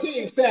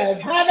 2:14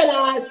 says, have an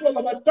eye full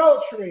of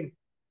adultery,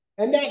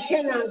 and that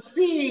cannot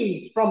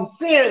cease from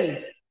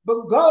sins,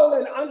 but go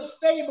in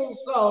unstable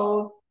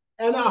souls,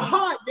 and a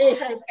heart they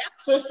have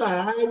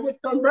exercised, which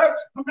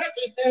converts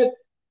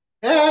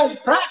and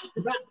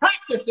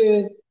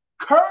practices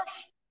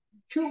cursed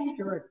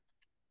children.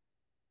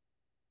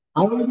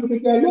 I want you to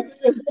begin. Look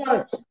at this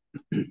verse.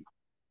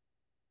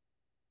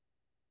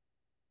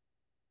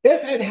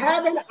 It says,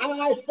 have an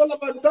eye full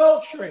of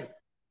adultery,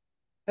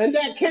 and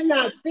that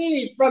cannot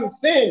cease from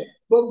sin,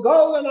 but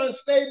go in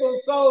unstable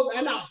souls,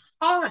 and a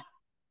heart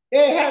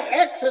they have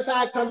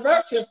exercised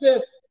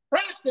covetousness,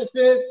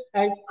 practices,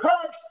 and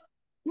cursed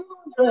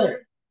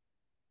children.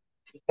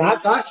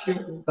 God's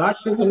children. God's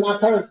children not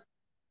curse.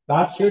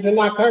 God's children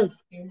not curse.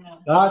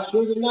 God's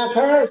children not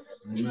curse.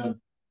 Amen.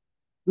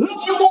 Look at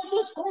what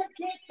the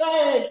scripture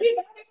says.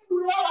 People don't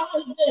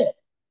realize this.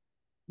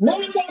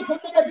 Men don't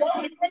commit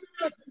adultery, women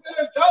don't commit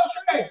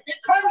adultery. They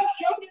curse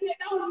children, they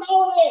don't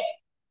know it.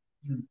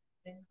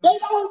 They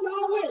don't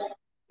know it.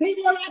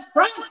 People that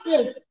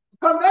practice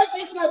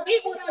covetousness,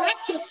 people that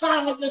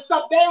exercise and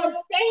stuff, they don't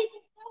stay.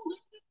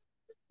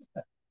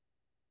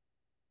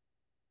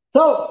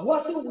 So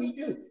what do we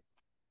do?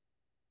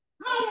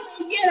 How do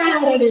we get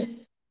out of this?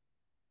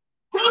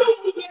 How do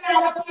we get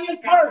out of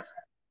being cursed?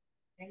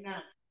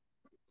 Amen.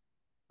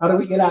 How do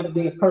we get out of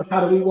being cursed?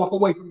 How do we walk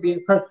away from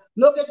being cursed?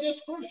 Look at this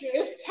scripture.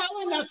 It's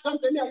telling us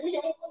something that we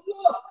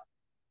overlook.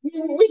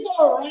 We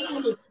go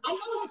around it. I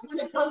notice when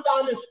it comes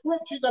down to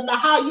scriptures about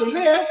how you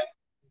live,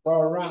 go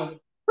around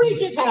it.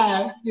 Preachers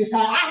have this.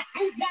 I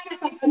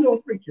know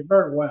a preacher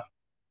very well.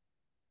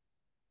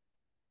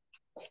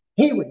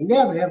 He would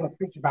never ever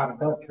preach about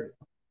adultery.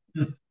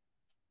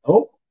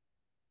 Oh.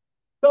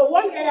 So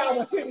one day I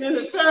was sitting in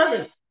the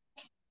service,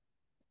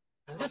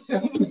 and I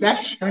said,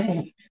 that's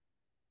strange.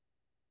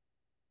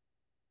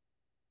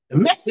 The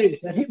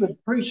message that he was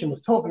preaching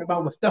was talking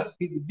about what stuff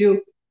people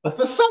do, but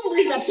for some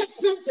reason I kept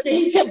sensing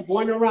he kept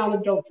going around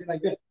adultery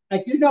like this.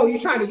 Like, you're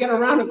trying to get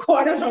around the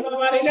corner so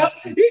nobody knows.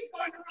 He's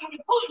going around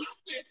the corner. I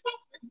said,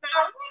 something's not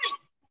right.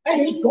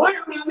 And he's going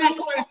around that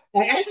corner,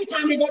 and every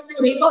time he goes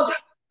through, he goes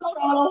all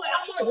the way.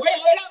 I'm like,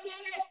 wait up.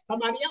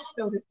 Somebody else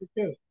noticed it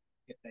too.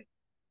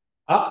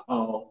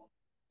 Uh-oh.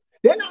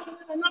 Then I was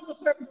in another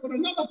service with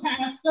another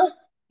pastor.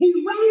 He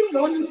rained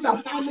on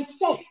himself by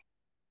mistake.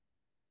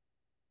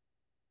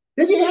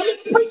 Did you hear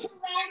this preacher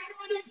rained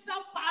on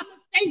himself by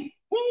mistake?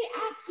 He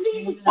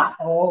actually was.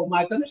 Oh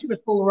my goodness, he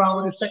was fooling around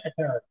with his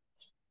secretary.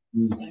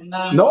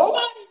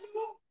 Nobody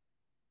knew.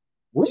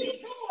 We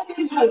saw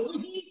him when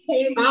he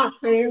came out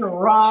saying the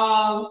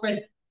wrong thing.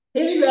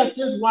 He left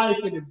his wife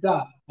in the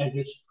dust and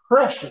his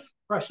precious,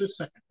 precious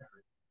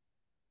secretary.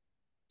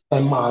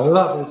 And my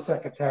loving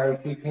secretary,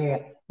 she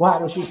said, why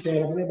was she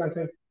saying? Everybody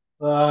said,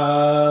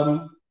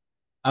 what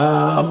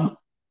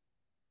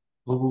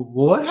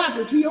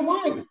happened to your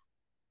wife?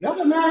 Y'all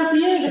been married for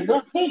years.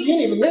 Girl, he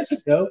didn't even mention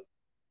it, though.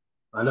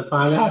 Trying to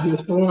find out he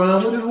was going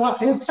around with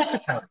his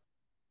secretary.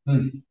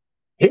 He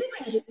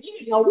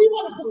didn't know we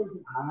wanted to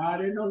do. I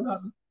didn't know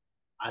nothing.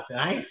 I said,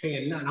 I ain't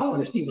saying nothing. I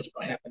want to see what's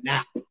going to happen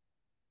now.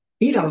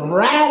 He done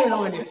ratted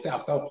on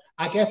himself. So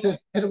I guess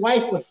his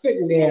wife was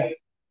sitting there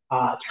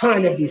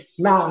trying to be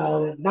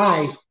smiling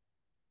nice.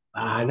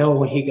 I know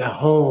when he got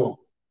home,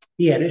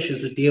 he had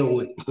issues to deal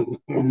with.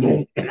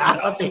 And I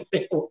don't think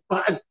they were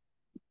fun.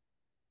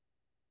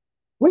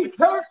 We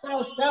curse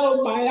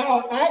ourselves by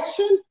our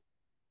actions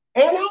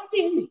and our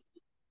deeds.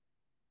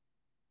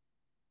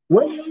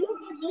 When you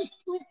look at this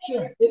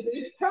scripture,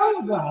 it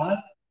tells us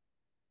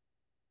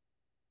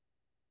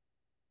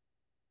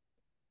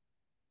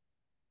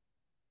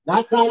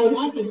that's how it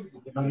happens.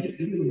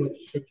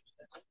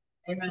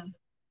 Amen.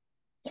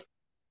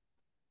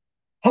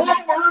 Have eyes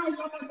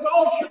on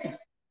adultery.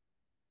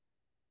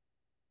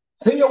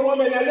 See a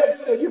woman that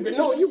looks at you, but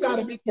no, you got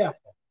to be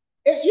careful.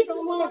 If you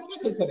don't want to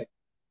listen to it.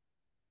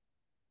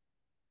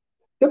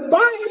 The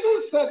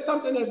Bible says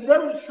something that's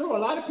very true. A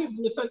lot of people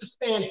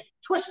misunderstand it,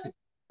 twist it.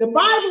 The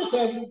Bible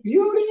says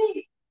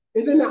beauty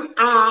is in the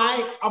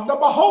eye of the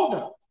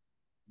beholder.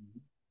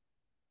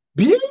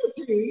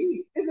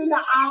 Beauty is in the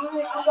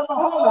eye of the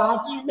beholder.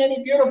 I've seen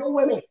many beautiful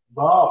women.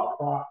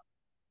 Oh,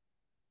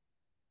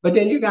 but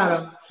then you got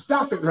to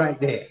stop it right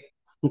there.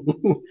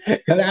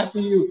 Because after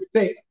you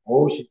say,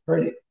 oh, she's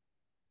pretty.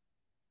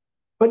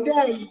 But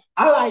then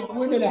I like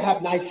women that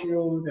have nice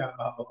shoes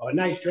or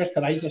nice dress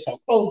because I used to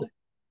sell clothing.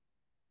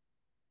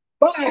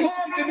 But I have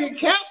to be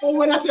careful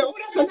when I say, oh,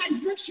 that's a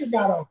nice dress you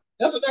got on.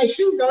 That's a nice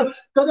shoe, girl.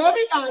 Because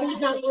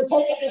everybody's not going to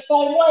take it the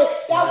same way.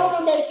 That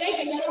woman may think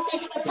it, that I'm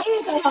making the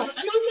pants on her. And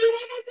I'm not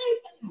ever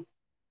thinking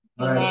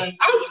that. Right.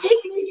 I'm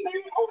simply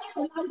saying, oh, that's a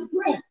nice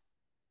dress.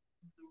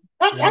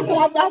 That's what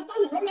I've done. Oh,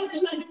 that's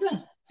a nice dress.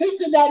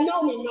 Sisters that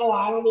know me, no,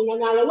 I don't mean no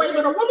other way.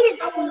 But a woman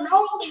that don't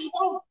know me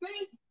won't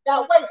think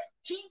that way.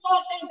 She's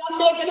going to think I'm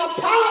making a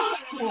pass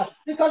at her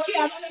because she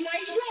has a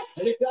nice dress.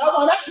 And they say,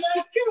 oh, that's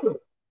very cute.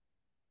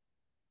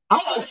 I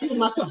like shoes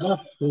myself. I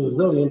was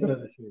really into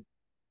the shoes.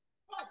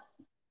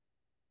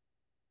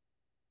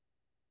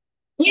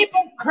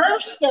 People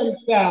curse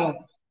themselves,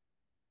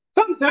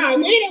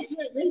 sometimes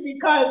innocently,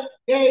 because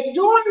they're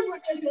doing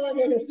what they're doing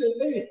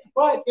innocently,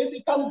 but it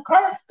becomes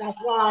cursed. That's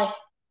why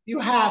you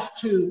have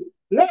to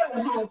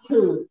learn how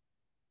to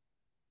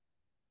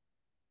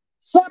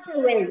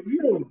separate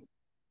you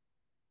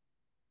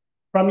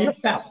from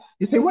yourself.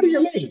 You say, what do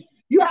you mean?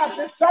 You have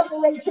to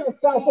separate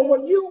yourself from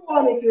what you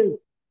want to do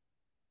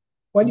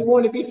when you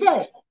want to be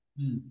saved.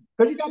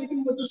 Because you got to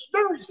do what the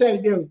Spirit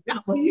says do,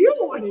 not what you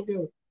want to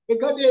do.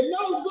 Because there's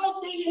no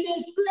good thing in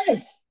this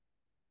place.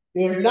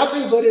 There's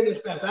nothing good in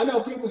this place. I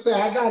know people say,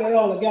 I got it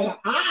all together.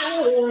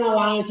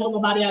 I ain't tell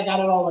nobody I got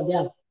it all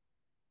together.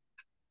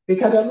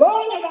 Because as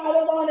long as I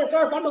live on this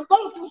earth, I'm going to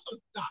go through some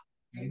stuff.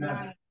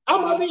 Amen.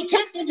 I'm going to be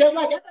tempted just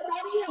like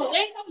everybody else.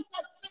 Ain't no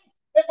such thing.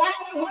 If I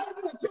had 100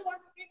 or 200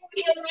 people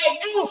here right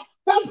now,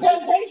 some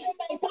temptation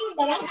may come,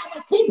 but I have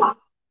a keeper.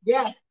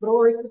 Yes,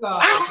 glory to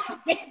God. I have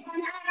a keeper.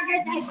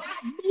 I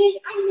have me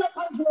under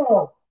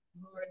control.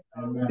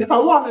 Amen. If I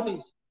want to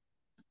be.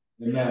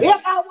 Amen.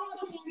 If I want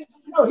to be,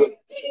 no,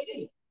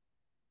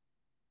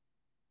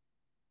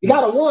 you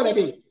got to want to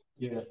be.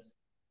 Yes.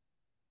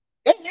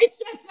 And it's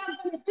just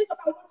something to think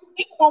about when you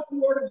think about the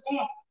Word of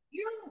God.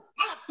 You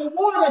have to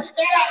want to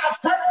stay out of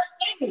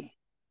cursed things.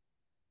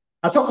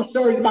 I told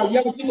stories about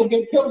young people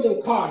getting killed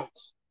in cars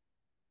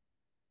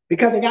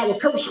because they got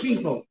with cursed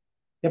people.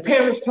 The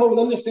parents told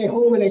them to stay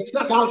home and they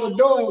snuck out the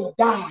door and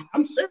died.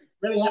 I'm serious.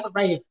 Really happened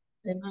right here.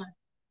 Amen.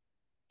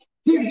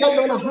 People getting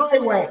on the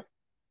highway,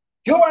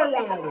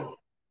 joyriding.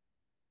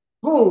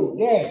 Boom,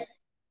 yeah.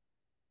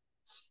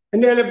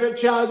 And then the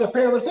child, the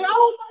parents say,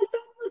 oh my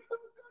God.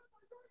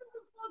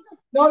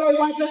 No, they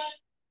wasn't.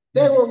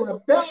 They were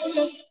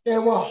rebellious. They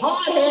were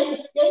hard-headed.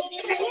 They didn't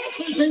even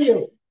listen to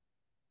you.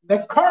 They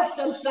cursed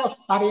themselves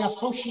by the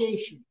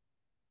association.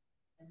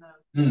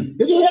 Did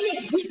you hear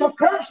me? We can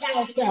curse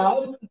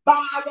ourselves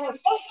by the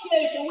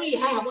association we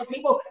have with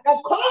people that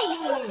cause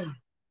our lives.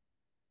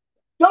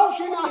 Don't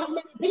you know how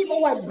many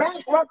people went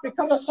bankrupt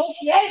because of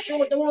association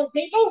with the wrong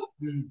people?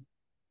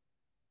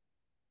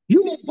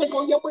 You need to take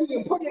on your money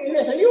and put it in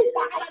this, and you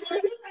find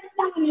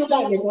out you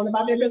got me going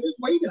about their business.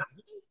 What you got?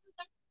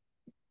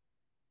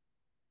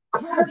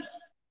 Curse.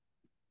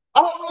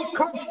 Always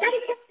curse.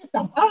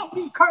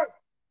 Always curse.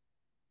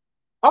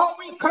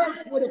 Always curse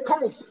with a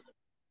curse.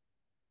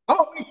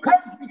 Always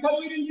curse because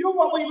we didn't do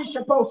what we were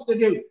supposed to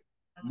do.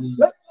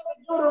 Let's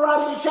go to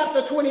Deuteronomy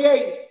chapter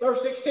 28,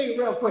 verse 16,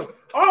 real quick.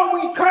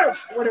 Always curse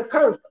with a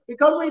curse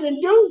because we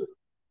didn't do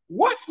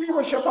what we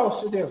were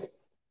supposed to do.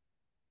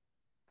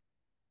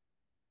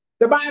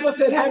 The Bible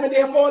said, having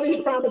therefore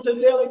these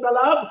promises, dearly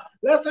beloved,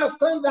 let us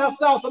cleanse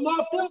ourselves from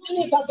all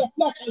filthiness of the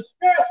flesh and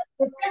spirit,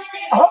 with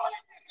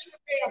holiness in the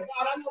fear of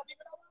God. I know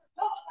people don't want to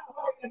talk about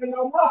holiness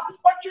no more,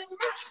 but you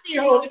must be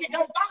holy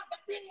because God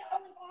said, be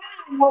holy for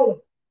I am holy.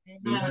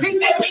 Amen. He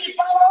said, be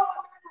followed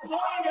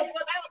holiness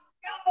without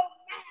no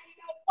man,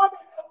 no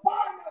woman, no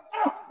boy,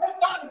 no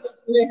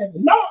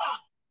girl.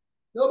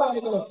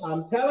 Nobody knows.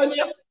 I'm telling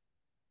you.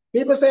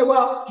 People say,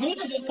 well,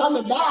 Jesus is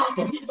coming back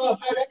and he's going to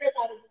fight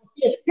everybody.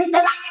 He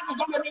said, I am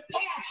going to be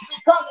cast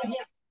because of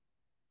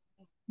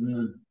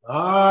him.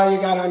 Oh,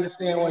 you got to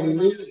understand what he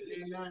means.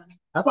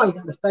 That's why you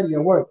got to study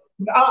your word.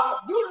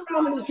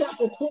 Deuteronomy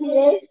chapter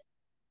 28.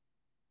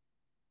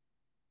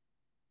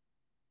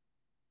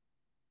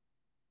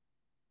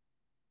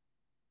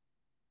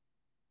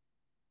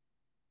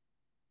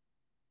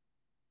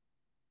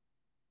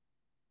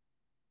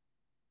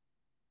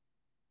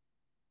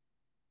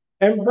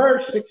 And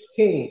verse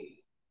 16.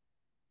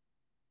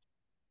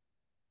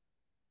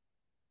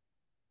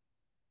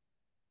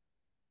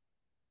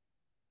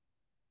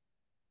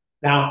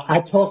 Now,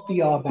 I talked to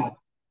you about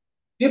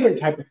different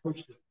type of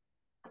curses.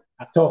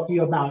 I talked to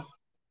you about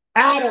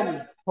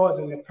Adam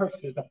causing the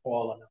curses to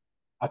fall on us.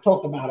 I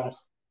talked about us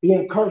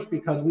being cursed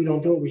because we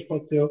don't do what we're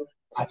supposed to do.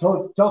 I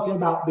talked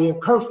about being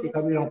cursed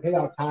because we don't pay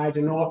our tithes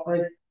and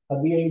offering, but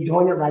we ain't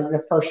doing it right in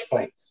the first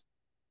place.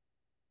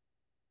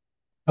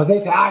 Because they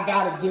say, I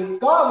got to give.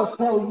 God was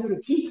telling you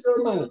to keep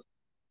your money.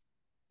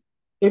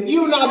 If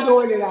you're not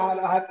doing it out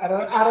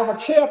of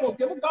a careful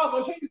giver, God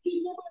will tell you to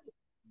keep your money.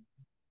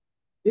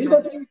 He's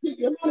going to tell you to keep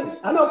your money.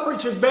 I know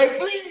preachers beg,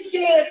 please,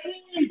 yeah,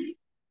 please.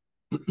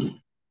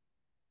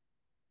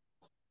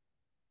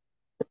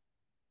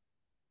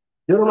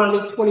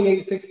 Deuteronomy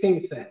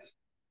 28:16 says,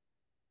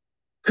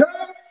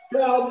 cursed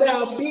shalt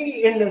thou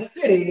be in the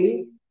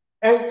city,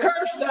 and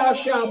cursed thou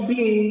shalt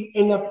be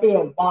in the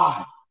field.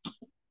 Why?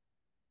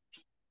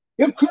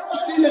 You're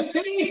cursed in the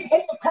city, and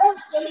you're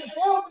cursed in the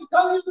field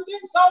because you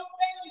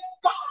disobeyed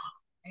God.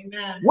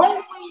 Amen. When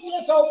we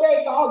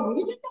disobey God, we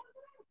disobey.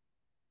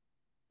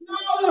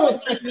 No,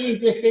 it's not the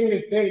easiest thing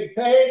to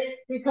say,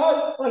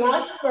 because when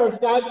I first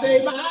got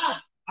saved, I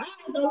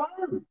had to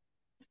learn.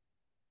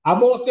 I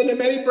walked into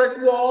many brick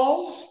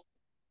walls,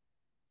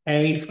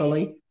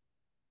 painfully.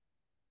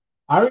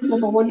 I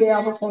remember one day I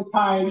was on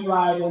time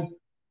driving.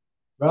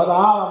 Brother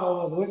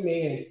Oliver was with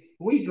me, and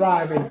we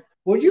driving.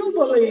 Would you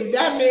believe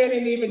that man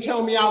didn't even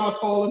tell me I was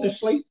falling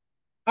asleep?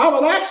 I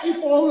was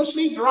actually falling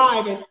asleep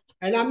driving,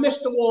 and I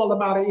missed the wall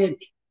about an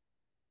inch.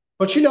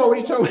 But you know what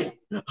he told me?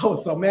 I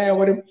was so mad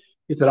with him.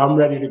 He said, I'm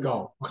ready to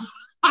go.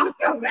 I'm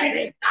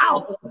ready to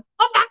go.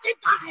 I'm not just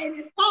buying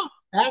this car.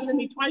 It happened to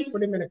me twice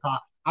with him in the car.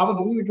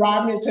 We were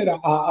driving into the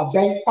a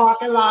bank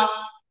parking lot.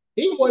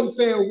 He wouldn't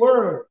say a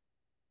word.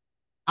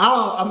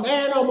 A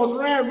man almost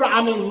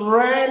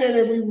ran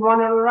and we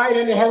running right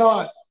in the head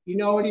on. You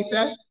know what he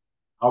said?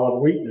 I was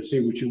waiting to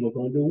see what you were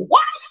going to do. What?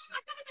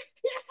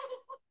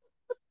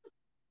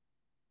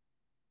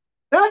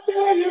 That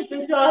man used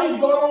to try to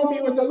go on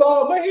me with the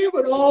Lord, but he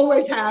would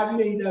always have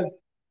me to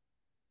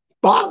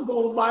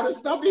boggle by the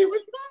stuff he was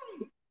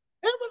saying.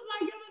 It was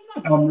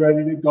like, I'm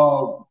ready to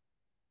go.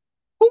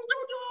 Who do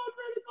you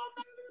already go?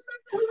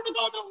 We're going to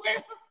go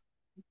nowhere.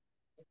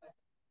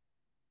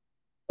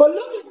 But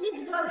look at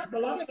this verse,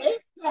 beloved.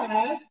 It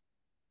says,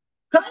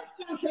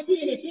 cursed shall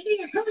be in the city,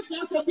 and cursed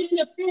shall be in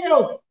the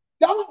field.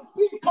 Don't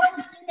be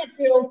cursed in the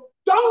field.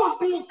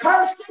 Don't be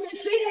cursed in the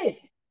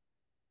city.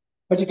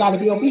 But you got to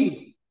be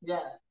obedient.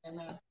 Yes,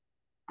 amen.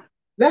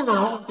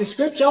 Now, the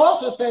scripture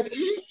also said,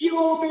 if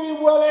you be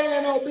willing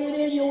and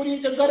obedient, you will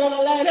eat the good of the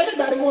land.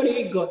 Everybody want to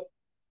eat good.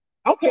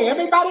 Okay,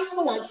 everybody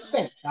don't like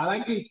steak. I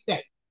like to eat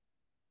steak.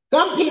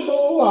 Some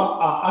people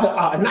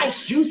a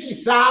nice juicy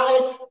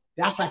salad.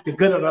 That's like the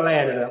good of the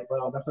land.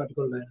 Well, that's not the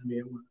good of the land. I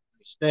mean, I want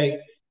steak, I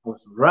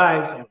want some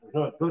rice, I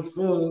want good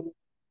food,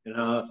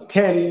 some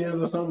candy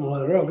or something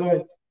real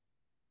good.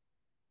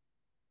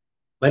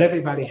 But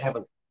everybody have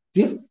a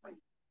different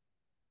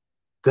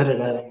good of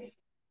the land.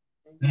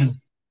 Mm-hmm.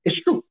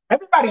 It's true.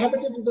 Everybody have a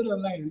different good of the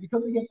land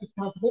because we get this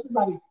concept.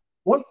 Everybody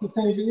wants the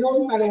same thing.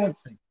 Everybody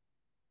wants the same.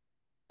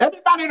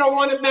 Everybody don't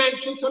want a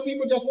mansion. Some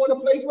people just want a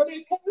place where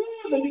they can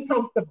live and be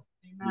comfortable.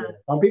 Amen.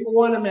 Some people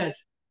want a mansion.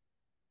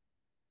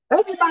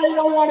 Everybody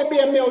don't want to be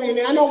a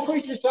millionaire. I know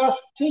preachers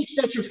teach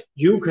that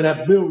you could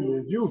have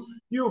millions.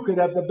 You could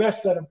have the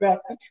best of the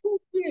best. The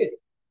truth is,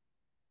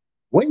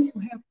 when you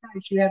have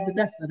Christ, you have the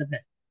best of the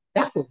best.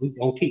 That's what we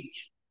don't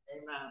teach.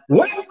 Amen.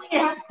 When we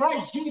have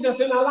Christ Jesus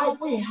in our life,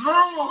 we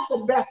have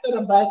the best of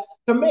the best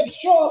to make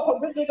sure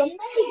provisions are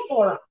made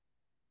for us.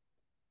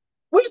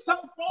 We're so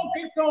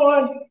focused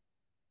on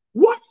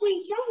what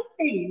we don't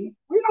need.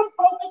 We don't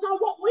focus on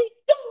what we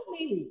do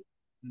need.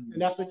 Mm-hmm.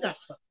 And that's what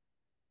Jackson.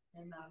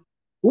 Amen.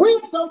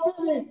 We're so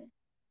busy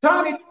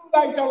trying to do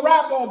like the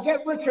rapper,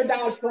 get rich or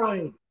die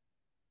trying.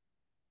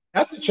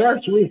 That's the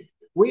church.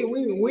 We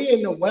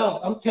in the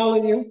wealth. I'm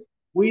telling you,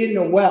 we in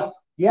the wealth.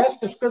 Yes,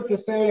 the scripture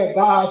say that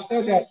God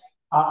said that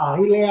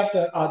he lay out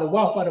the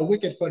wealth of the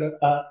wicked for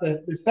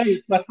the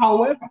saints. But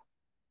however,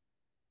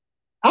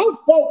 our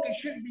focus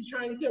shouldn't be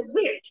trying to get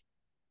rich.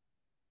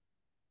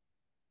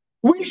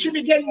 We should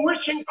be getting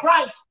rich in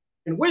Christ,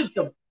 in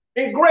wisdom,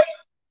 in grace,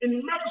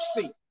 in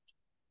mercy.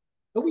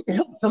 So we can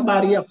help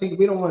somebody else.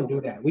 We don't want to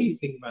do that. We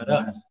think about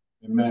us.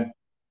 Amen.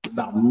 It's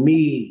about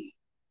me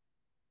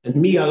and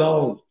me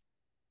alone.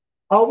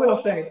 I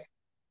will say,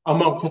 I'm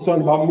not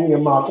concerned about me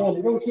and my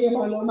family. Don't care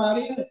about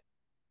nobody else.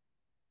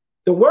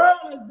 The world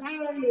is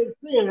down in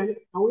sin,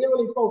 and we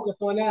only focus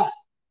on us.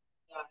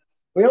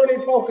 We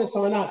only focus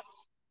on us.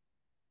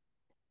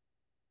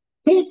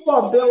 People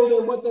are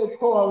building what they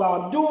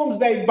call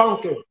doomsday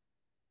bunkers.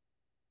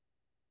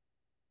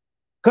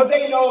 Because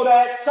they know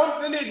that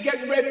something is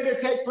getting ready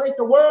to take place.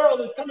 The world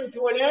is coming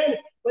to an end,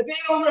 but they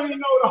don't really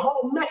know the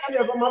whole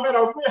mechanism of it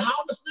or how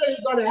it's really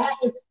going to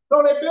happen.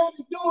 So they build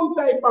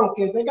doomsday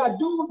bunkers. They got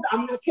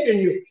I'm not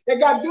kidding you. They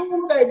got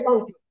doomsday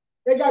bunkers.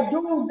 They got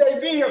doomsday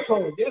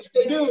vehicles. Yes,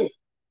 they do.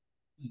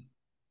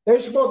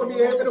 They're supposed to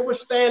be able to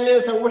withstand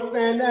this and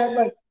withstand that,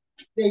 but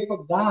they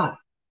forgot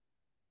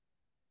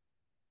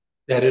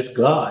that it's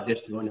God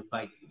that's going to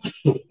fight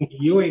you.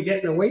 You ain't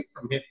getting away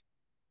from him.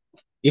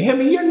 You hear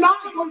me? You're not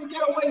going to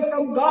get away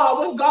from God.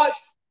 When God,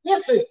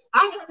 listen,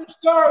 I heard the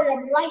story of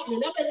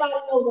lightning. Everybody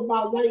knows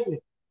about lightning.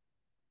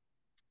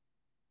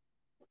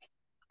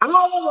 I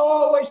was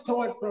always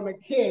taught from a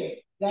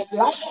kid that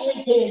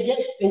lightning can get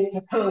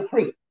into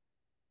concrete.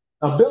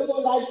 A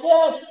building like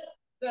this,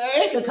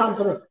 it can come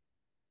through.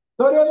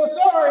 So there's a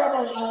story of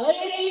a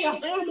lady, a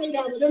family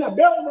that was in a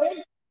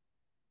building,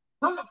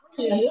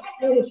 concrete, and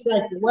lightning was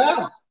striking.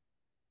 Well,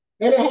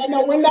 and it had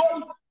no windows.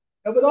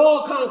 It was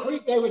all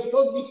concrete. They were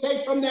supposed to be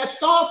safe from that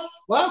storm.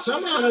 Well,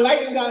 somehow the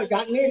lightning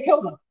got in there and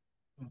killed them.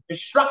 It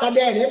struck her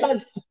dead.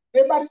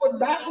 Everybody was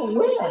baffled.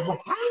 Where? But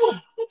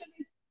how?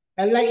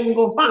 And lightning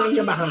gonna find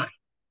you behind.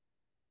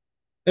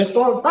 It's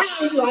gonna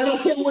find you. I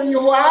don't care where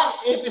you are.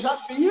 It's up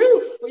to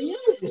you. For you,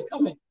 it's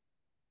coming.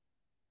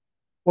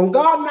 When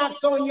God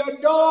knocks on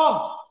your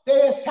door, say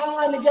it's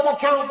time to give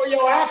account for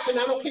your action.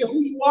 I don't care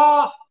who you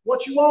are,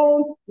 what you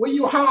own, where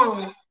you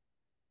hide.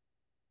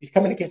 He's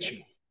coming to get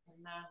you.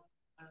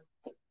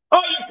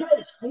 Oh, you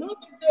cursed. Look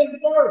at this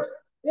verse.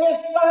 It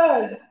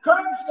says,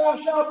 cursed thou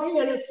shalt be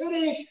in the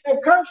city,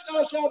 and cursed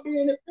thou shalt be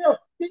in the field.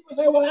 People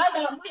say, well, I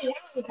got money.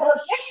 I ain't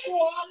cursed. Yes, you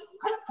are. You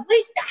cursed.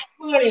 We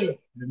got money.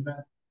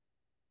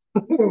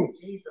 Amen.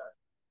 Jesus.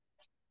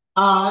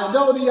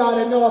 Those of y'all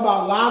that know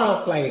about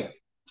lotto players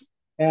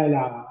and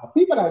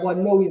people that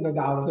won millions of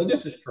dollars, and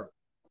this is true.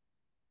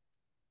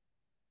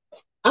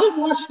 I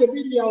watched a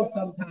video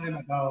some time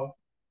ago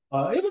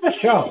it was a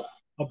show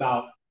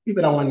about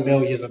people that won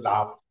millions of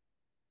dollars.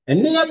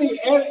 And nearly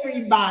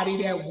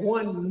everybody that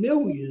won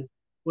millions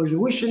was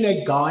wishing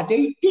that God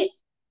they did.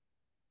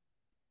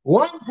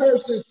 One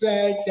person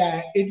said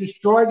that it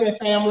destroyed their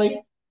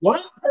family.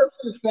 One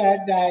person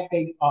said that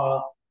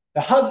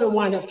the husband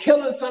wound up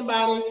killing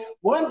somebody.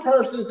 One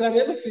person said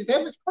it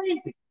was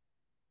crazy.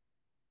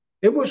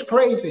 It was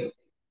crazy.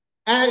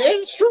 And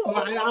it's true.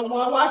 I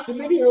watched the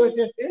video. It's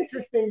just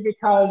interesting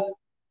because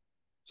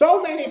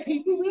so many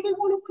people really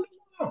want to win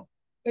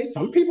the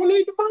some people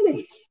need the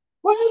money.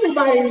 Well,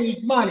 everybody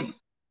needs money.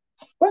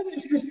 But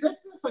it's resistance.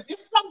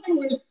 It's something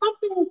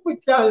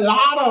with the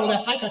lotto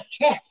that's like a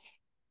catch.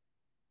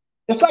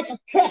 It's like a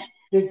catch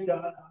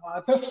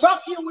to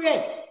suck you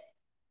in.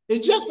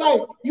 It's just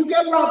like you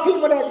get around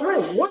people that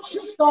drink. Once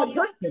you start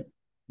drinking,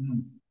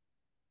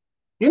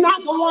 you're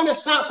not going to want to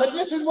stop, but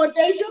this is what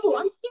they do.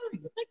 I'm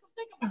serious.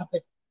 Think about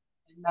it.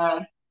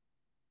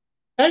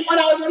 And when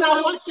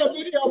I watched the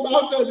video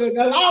about the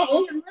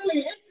lotto, it was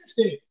really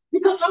interesting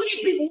because some of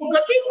these people were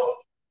good people.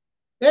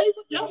 They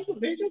were young,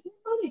 they just were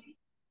money.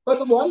 But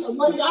the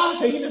one guy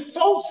said he was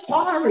so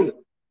sorry.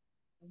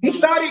 He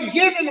started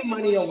giving the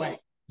money away.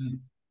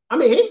 I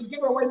mean, he was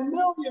giving away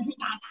millions. He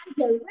said, I can't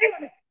get rid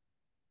of it.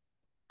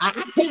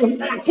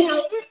 I can't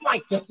live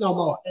like this no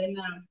more.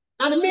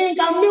 Now the man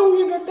got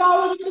millions of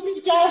dollars in the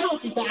big giant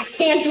house. He said, I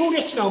can't do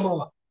this no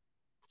more.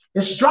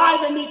 It's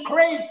driving me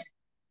crazy.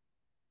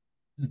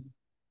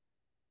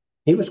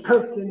 He was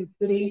cursed in the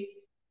city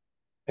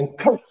and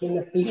cursed in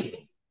the field.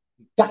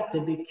 You got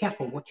to be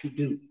careful what you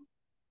do.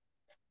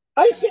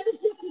 I said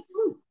it's just the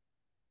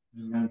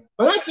truth.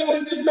 But I said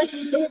it just makes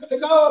you think to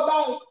go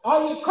about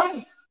all your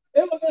Christ.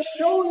 It was to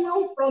show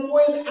you from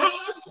when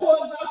Adam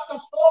caused us to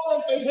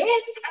fall into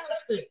his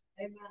curses.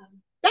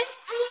 Amen. That's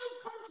Adam's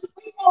curses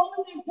we fall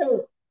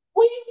into.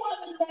 We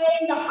wasn't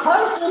made a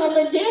curse in the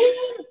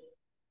beginning.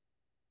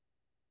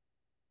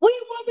 We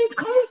wasn't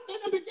cursed in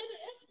the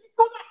beginning. It's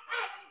because of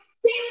Adam's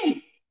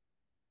sin.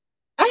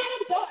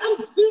 I'm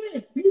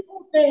serious. People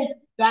think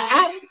that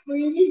Adam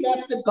freely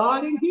left the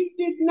garden. He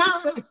did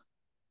not.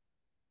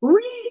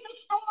 Read the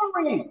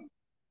story.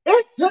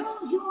 It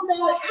tells you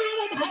that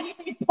Adam had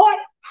to be put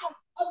out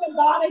of the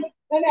garden,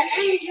 and the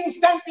angel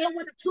sent there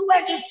with a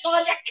two-edged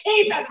sword to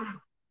keep him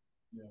out.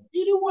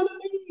 He didn't want to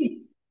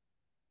leave.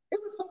 It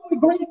was so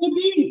great to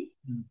be.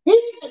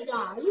 He's the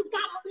guy. You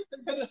got to listen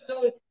to the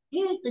story.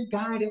 He's the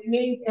guy that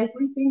made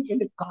everything in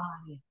the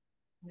garden.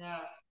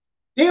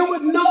 There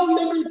was no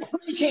living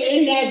creature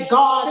in that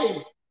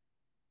garden.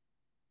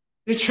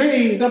 The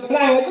trees, the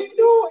plants, they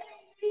knew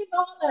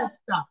all that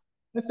stuff.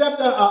 Except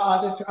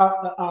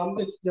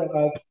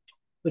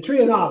the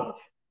tree of knowledge.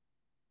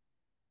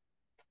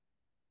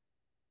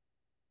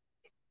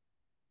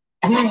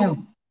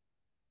 Adam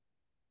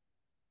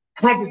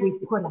had to be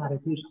put out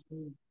of his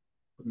home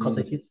because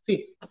of his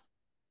sin.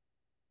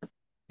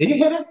 Did you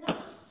hear that?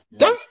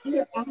 That's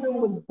where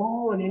Adam was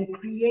born and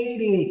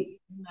created.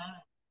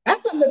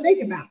 That's something to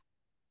think about.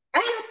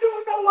 Adam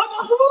didn't know what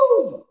to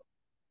do.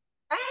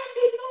 Adam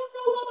didn't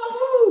know what to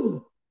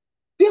do.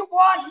 There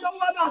was no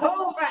other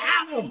home for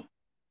Adam.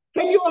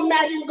 Can you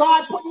imagine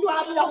God putting you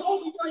out of your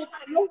home and you ain't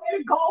got nowhere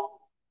to go?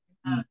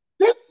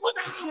 This was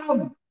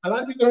Adam. A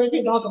lot of people don't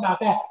even talk about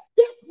that.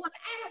 This was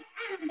Adam.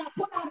 Adam got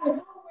put out of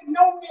his home with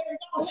nowhere to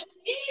go.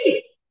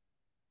 He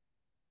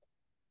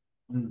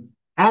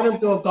Adam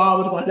thought God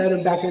was going to let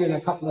him back in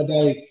a couple of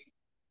days.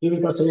 He was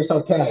going to say, it's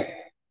okay.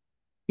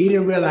 He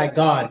didn't realize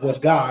God was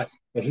God.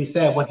 But he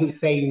said, when he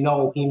say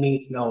no, he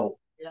means no.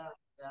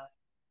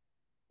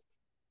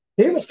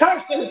 He was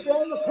cursed in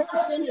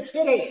the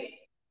city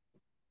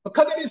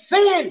because of his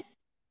sin.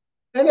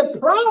 And the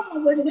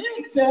problem with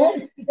his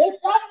sin is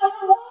that was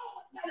the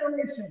wrong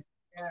generation.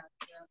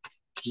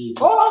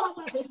 All of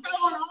us, it's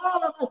going on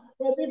all of us.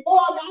 But before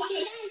God said,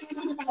 I ain't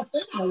nothing about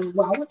sin. I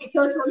went to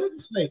church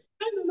religiously.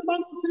 I ain't nothing about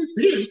no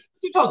sin.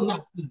 What you talking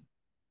about?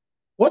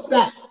 What's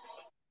that?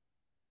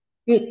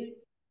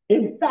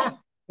 In fact,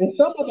 in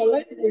some of the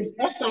language,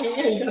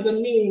 S-I-N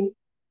doesn't mean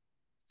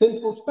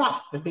sinful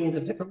stuff. It means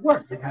a different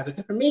word. It has a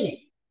different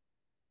meaning.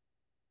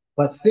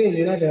 But sin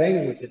in other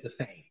language is the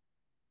same.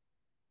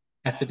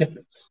 That's the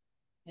difference.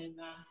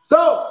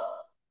 So,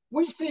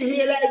 we see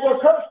here that we're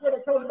cursed with a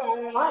curse by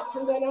our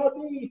actions and our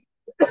deeds.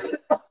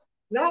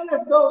 Now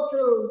let's go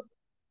to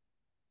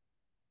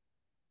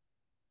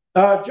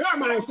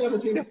Jeremiah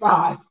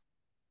 17:5.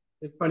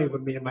 It's funny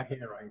with me and my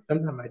handwriting.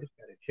 Sometimes I just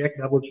got to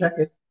double check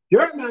it.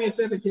 Jeremiah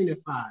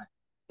 17:5.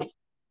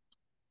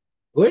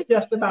 We're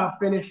just about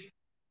finished.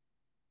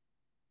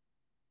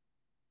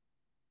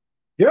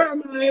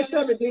 Jeremiah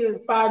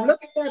 17:5.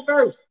 Look at that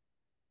verse.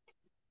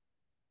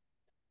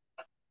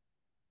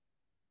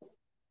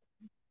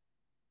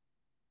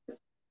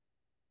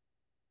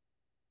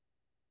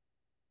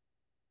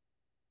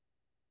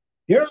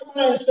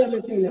 Jeremiah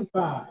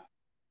 17:5.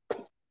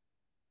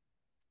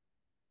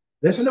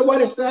 Listen to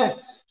what it says.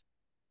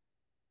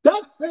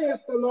 Thus saith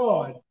the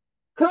Lord,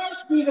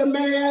 cursed be the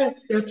man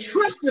that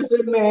trusteth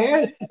in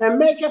man and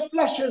maketh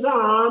flesh his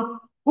arm,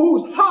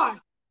 whose heart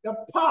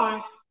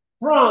depart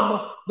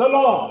from the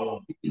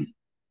Lord.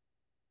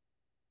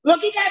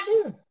 Looking at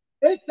this,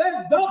 it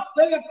says, thus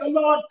saith the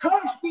Lord,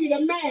 cursed be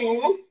the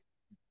man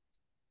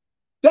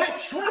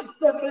that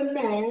trusteth in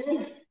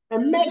man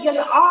and maketh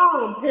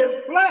arm his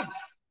flesh,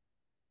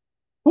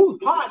 whose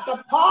heart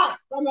depart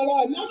from the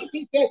Lord. Notice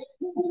he said,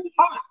 whose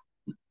heart.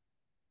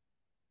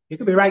 You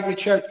could be right in the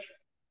church.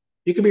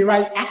 You could be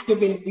right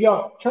active in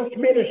your church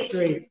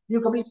ministry.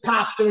 You could be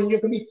pastoring. You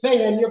could be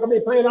singing. You could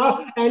be playing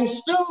off and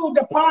still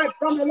depart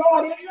from the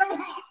Lord in your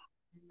heart.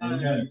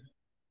 Amen.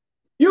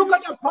 You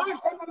could depart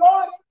from the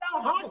Lord in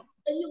your heart.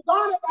 And you've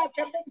gone about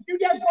your business. You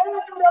just go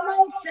through the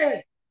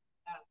motion.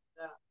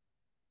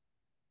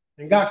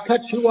 And God cut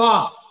you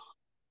off.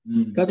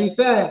 Because he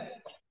said,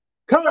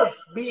 cursed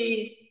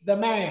be the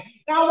man.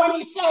 Now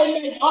when he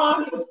said make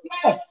arm his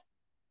flesh,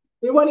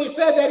 and when he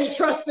said that he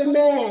trusted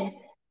man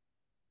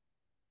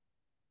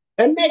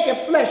and make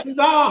a flesh his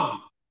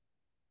arm,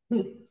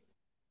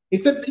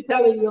 he's simply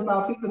telling you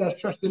about people that's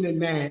trusting in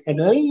man and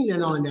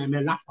leaning on them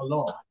and not the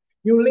Lord.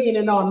 You're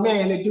leaning on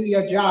man to do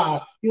your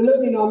job. You're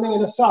leaning on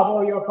man to solve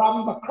all your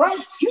problems. But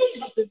Christ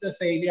Jesus is the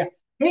Savior.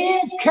 He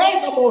is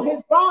capable.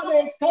 His Father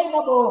is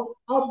capable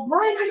of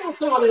bringing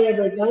us out of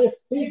everything.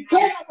 He's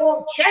capable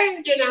of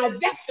changing our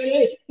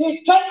destiny. He's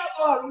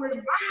capable of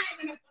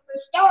reviving us,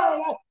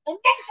 restoring us, and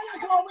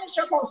making us what we're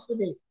supposed to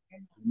be.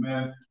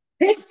 Amen.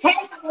 He's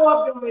capable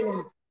of doing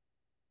that.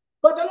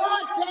 But the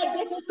Lord said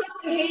this is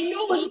something he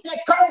knew. He said,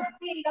 cursed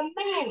be the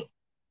man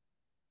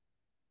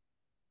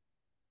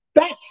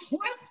that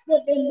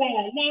trusted in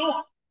man.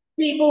 Now,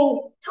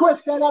 people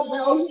twist that up and say,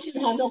 oh, you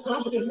shouldn't have no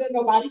confidence in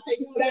nobody. Say,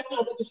 no, that's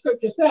not what the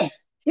scripture says.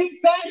 He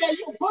said that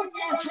you put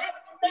your trust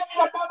in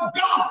man above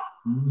God.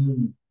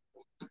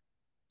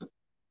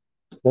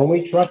 When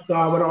we trust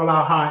God with all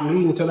our heart,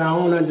 leading to our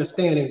own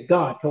understanding,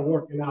 God can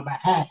work in our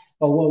behalf.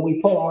 But when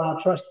we put all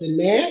our trust in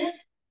man,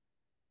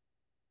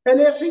 and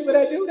there's people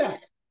that do that.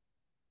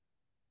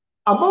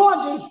 A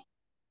mortgage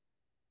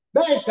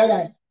bank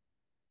today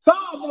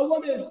solve a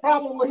woman's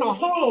problem with her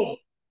home.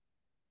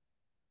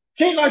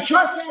 She's going to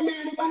trust that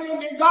man and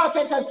money, and God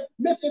said,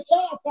 Mr.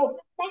 So-and-so,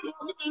 I'm going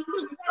to give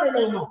you money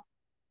no more.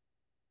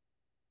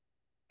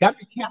 Got to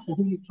be careful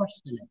who you trust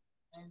in.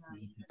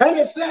 And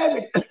it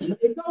says,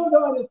 it goes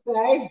on to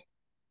say,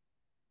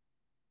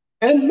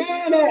 and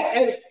man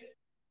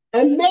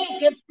and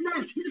make it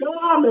flesh his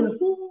arm, and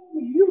who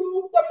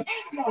you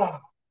depend on.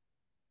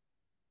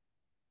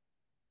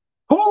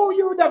 Who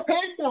you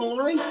depend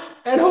on,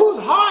 and whose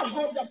heart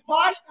has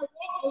departed and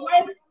walked away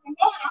from the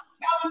Lord. I'm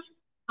telling you,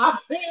 I've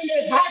seen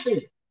this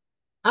happen.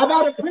 I've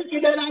had a preacher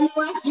that I knew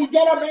actually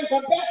get up and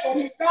confess that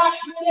he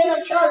backslid in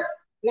a church.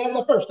 That's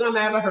the first time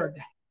I ever heard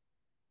that.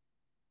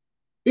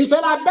 He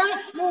said, I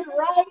backslid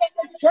right in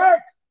the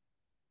church.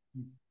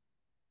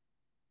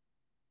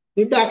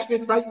 He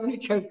backslid right in the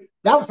church.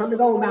 That was from his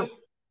own mouth.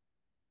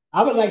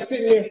 I was like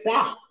sitting there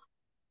south.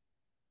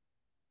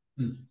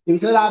 He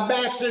said, I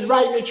backslid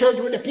right in the church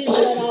with the people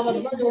that I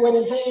was working with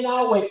and hanging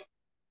out with.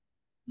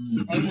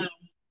 Amen.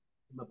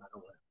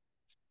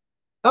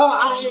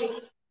 I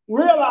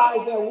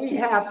realize that we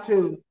have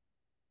to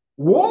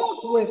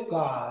walk with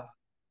God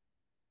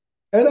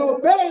and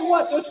obey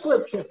what the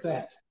scripture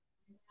says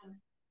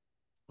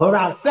for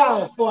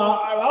ourselves, for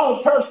our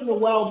own personal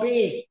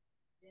well-being.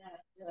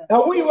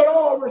 And we would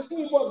all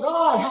receive what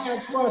God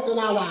has for us in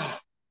our lives.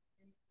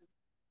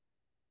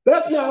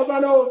 Let's now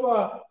run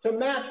over to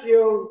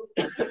Matthew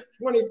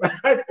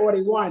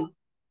 25:41.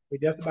 We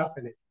just about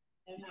finished.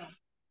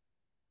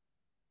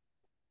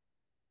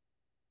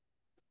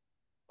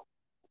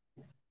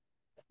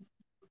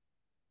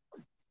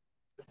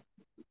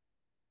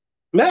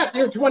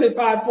 Matthew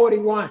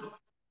 25:41.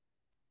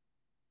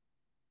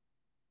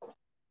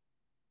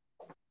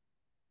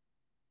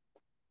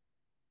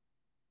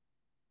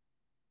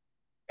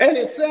 And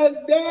it says,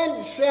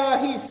 then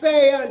shall he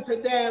say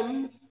unto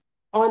them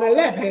on the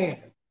left hand,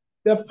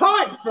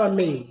 depart from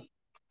me,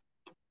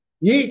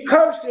 ye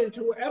cursed,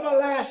 into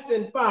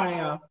everlasting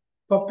fire,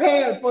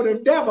 prepared for the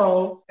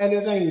devil and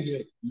his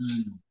angels.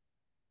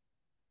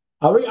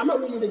 I'm going to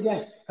read it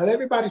again, because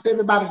everybody's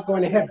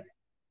going to heaven.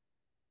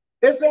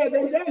 It says,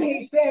 and then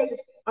he said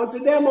unto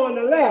them on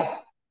the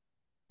left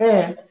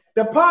hand,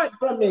 depart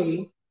from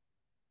me,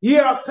 ye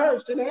are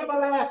cursed in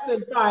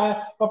everlasting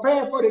fire,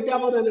 prepared for the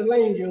devil and his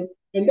angels.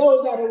 And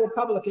those that are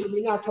Republicans,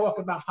 we're not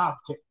talking about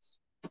politics.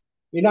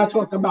 We're not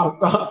talking about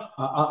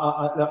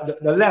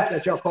the left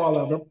that y'all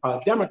call a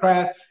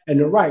Democrat and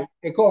the right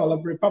they call a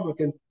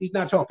Republican. He's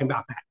not talking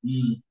about that.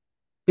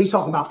 He's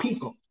talking about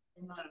people,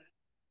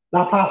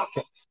 not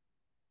politics.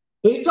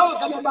 He's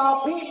talking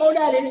about people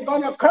that he's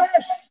going to curse.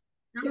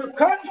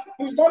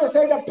 He's going to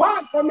say,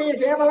 depart from me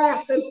into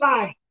everlasting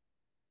fire.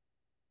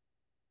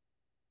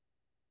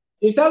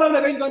 He's telling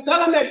them, he's going to tell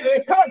them that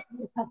they're cursed.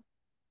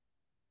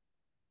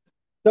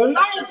 The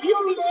life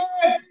you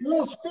live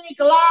will speak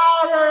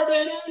louder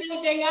than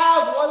anything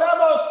else will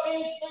ever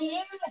speak to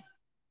you.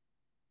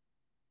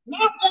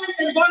 Nothing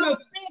is going to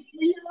speak to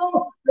you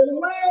the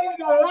way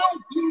the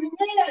life you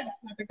live,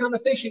 not the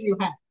conversation you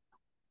have.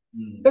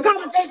 The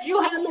conversation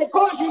you have may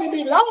cause you to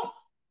be lost.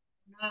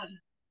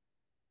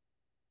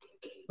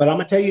 But I'm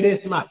going to tell you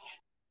this much.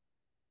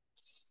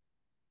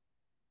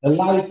 The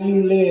life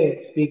you live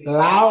speaks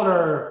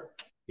louder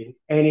than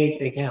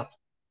anything else.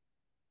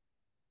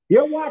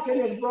 You're watching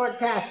this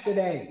broadcast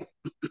today,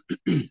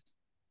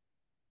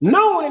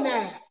 knowing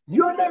that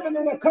you're living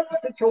in a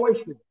cursed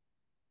situation,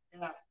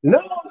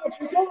 knowing that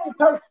you're doing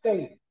cursed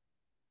things,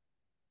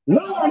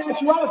 knowing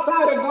that you're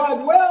outside of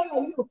God's will,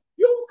 and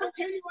you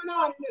continuing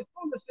on in this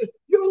foolishness.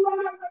 You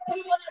run up with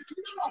people that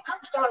you know are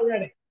cursed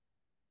already.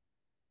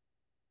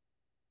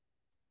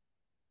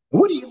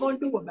 What are you going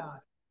to do about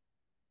it?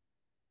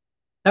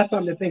 That's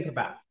something to think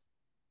about.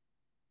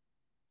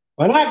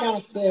 When I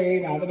got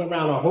saved, I was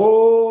around a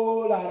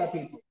whole lot of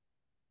people.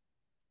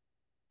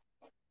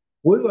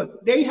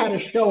 They had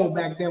a show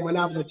back then when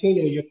I was a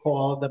teenager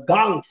called The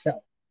Gong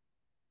Show.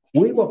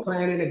 We were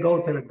planning to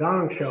go to the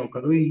Gong Show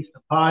because we used to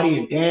party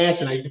and dance,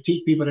 and I used to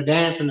teach people to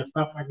dance and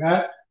stuff like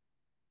that.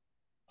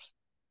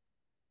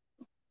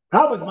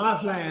 That was my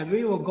plan.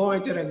 We were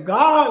going to the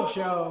Gong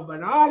Show,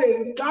 but I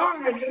didn't go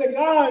to the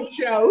Gong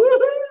Show.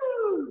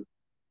 Woo-hoo!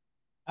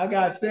 I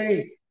got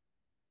saved.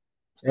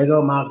 There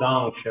go my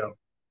Gong Show.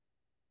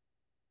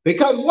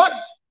 Because what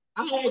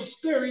I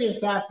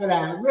experienced after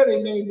that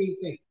really made me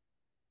think.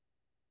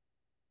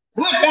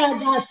 That guy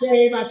got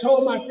saved. I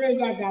told my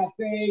friends I got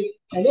saved,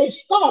 and they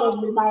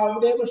startled me by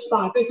their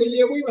response. They said,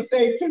 "Yeah, we were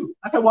saved too."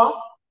 I said, "What?"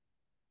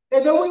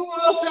 They said, "We were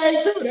all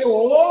saved too." They were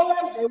all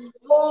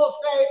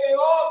saved. They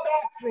all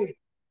backslid.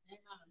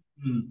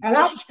 And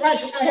I was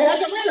scratching my head. I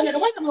said, "Wait a minute.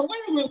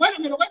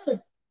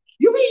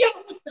 You mean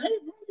y'all were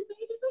saved?"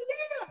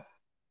 Yeah.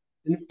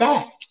 In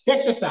fact,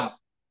 check this out.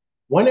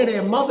 One of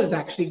their mothers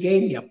actually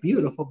gave me a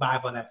beautiful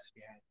Bible that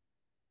she had.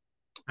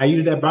 I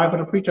use that Bible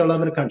to preach all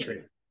over the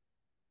country.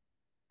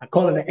 I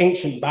call it an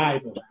ancient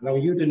Bible. I know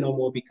you didn't know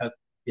more because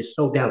it's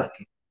so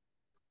delicate.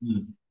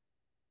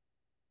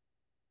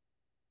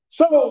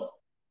 So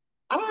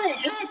I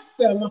asked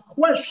them a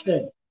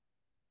question.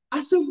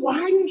 I said,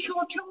 "Why didn't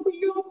y'all tell me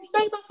you were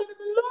saved? I could have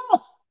been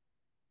lost."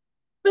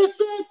 They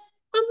said,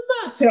 "I'm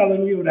not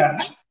telling you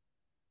that.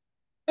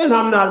 And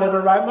I'm not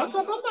living right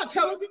myself. I'm not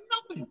telling you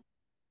nothing."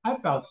 I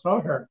felt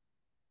so hurt.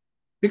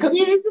 Because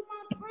these are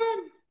my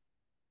friends.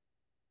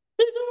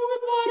 These are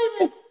my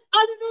friends.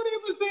 I didn't know they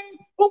were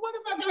saying, "Well, what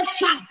if I got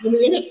shot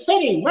in the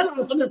city? One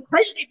of some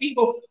crazy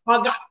people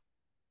I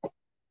got."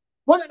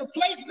 One of the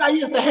places I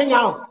used to hang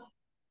out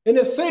in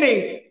the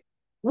city,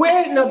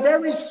 where in the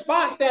very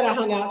spot that I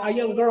hung out, a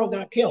young girl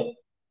got killed.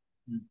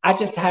 I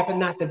just happened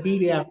not to be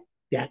there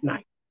that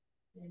night.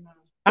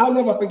 I'll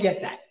never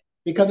forget that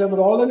because it was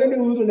all in the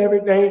news and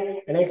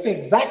everything, and they said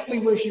exactly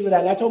where she was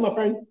at. And I told my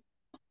friend,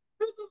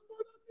 "This is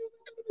what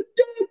I'm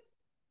doing."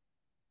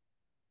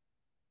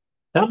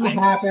 Something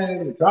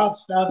happened, we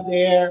dropped stuff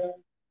there.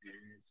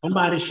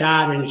 Somebody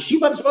shot, and she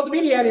wasn't supposed to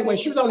be there anyway.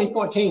 She was only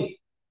 14.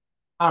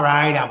 All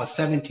right, I was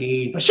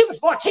 17, but she was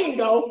 14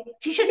 though.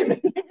 She should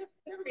have been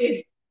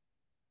there.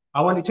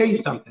 I want to tell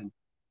you something.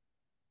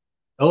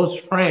 Those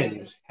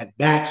friends had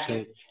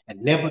backslid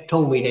and never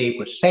told me they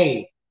were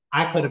saved.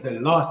 I could have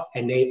been lost,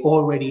 and they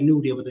already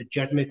knew there was a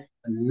judgment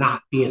for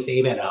not being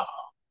saved at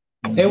all.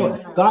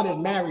 God is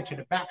married to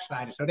the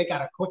backslider, so they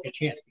got a quicker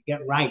chance to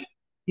get right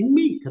than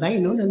me, because I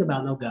ain't know nothing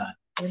about no God.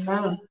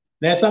 Amen.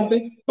 That's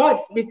something.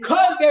 But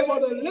because they were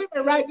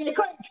living right, they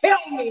couldn't tell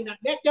me nothing.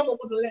 That devil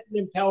wasn't letting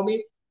them tell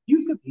me,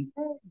 "You could be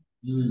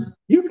saved.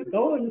 You could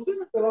go and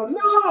do it."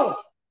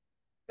 No,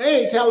 they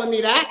ain't telling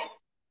me that.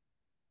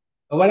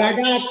 But when I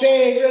got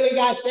saved, really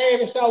got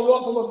saved and started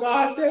walking with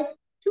God,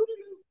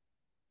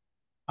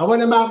 I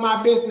went about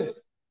my business.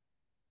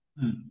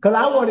 Because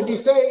I want to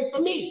be saved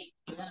for me.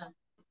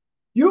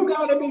 You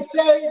got to be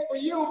saved for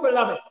you,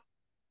 beloved.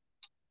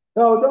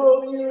 So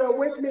those of you that are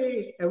with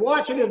me and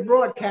watching this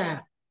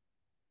broadcast,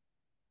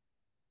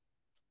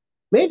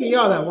 maybe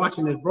y'all that are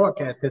watching this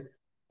broadcast, because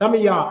some of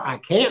y'all, I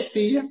can't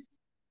see you.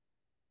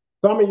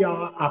 Some of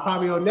y'all, I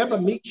probably will never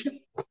meet you.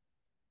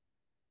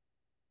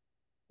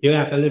 You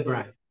have to live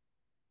right.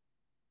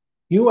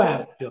 You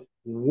have to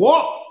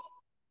walk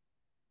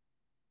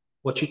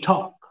what you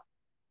talk.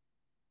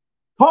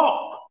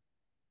 Talk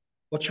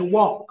what you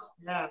walk.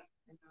 Yeah.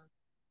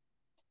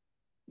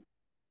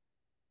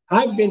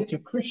 I've been to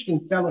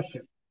Christian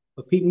fellowship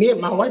with people. Me and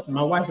my wife is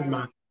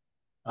my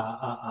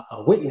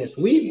a witness.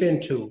 We've been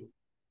to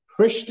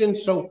Christian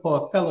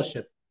so-called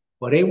fellowship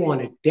where they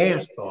want to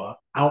dance floor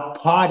out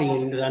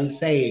partying the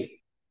unsaved.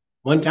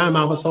 One time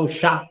I was so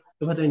shocked.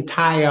 It was an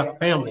entire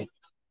family.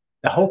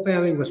 The whole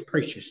family was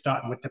preachers,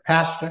 starting with the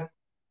pastor.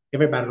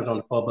 Everybody was on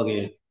the floor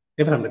boogie.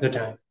 They were having a good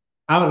time.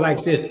 I was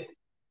like this.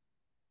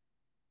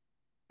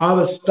 I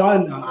was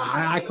stunned.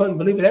 I couldn't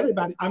believe it.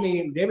 Everybody, I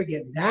mean, they were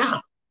getting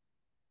down.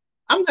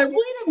 I'm like,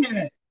 wait a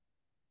minute.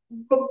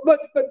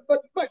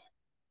 But.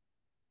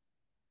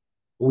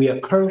 We are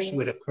cursed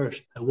with a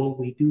curse. And what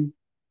we do,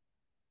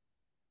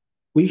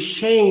 we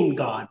shame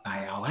God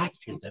by our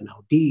actions and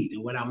our deeds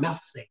and what our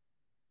mouth says.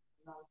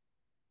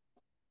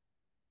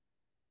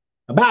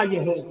 Bow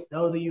your head,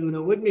 those of you that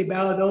are with me,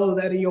 bow those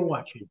that are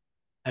watching,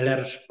 and let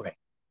us pray.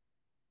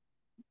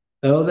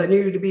 Those that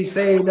need to be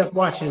saved, that's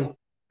watching,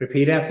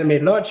 Repeat after me.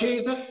 Lord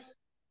Jesus,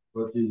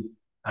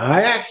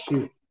 I ask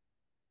you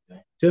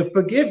to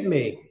forgive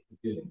me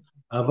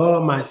of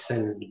all my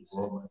sins.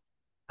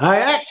 I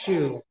ask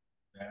you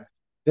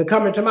to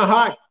come into my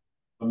heart,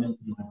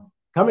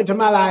 come into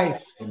my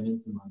life,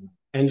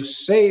 and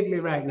save me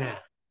right now.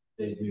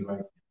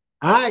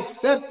 I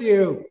accept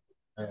you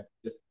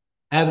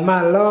as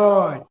my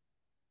Lord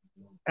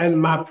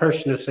and my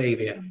personal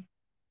Savior.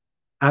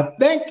 I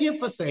thank you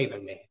for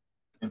saving me.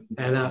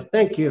 And I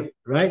thank you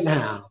right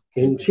now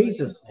in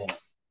Jesus' name.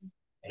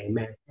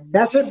 Amen.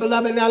 That's it,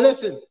 beloved. Now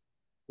listen.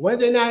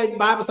 Wednesday night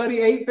Bible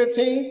study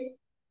 8:15.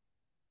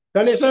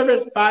 Sunday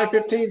service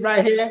 5:15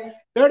 right here.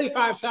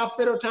 35 South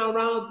Middletown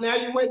Rounds. Now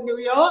you in New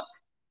York.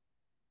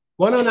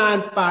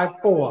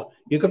 10954.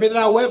 You can visit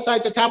our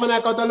website, the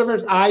Tabernacle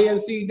Deliverance,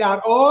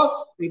 inc.org.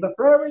 Leave a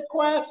prayer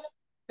request,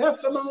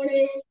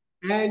 testimony,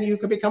 and you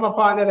can become a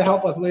partner to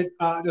help us with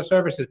the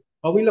services.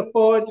 But we look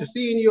forward to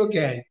seeing you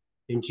again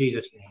in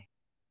Jesus' name.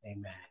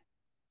 Amen.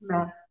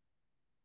 Amen.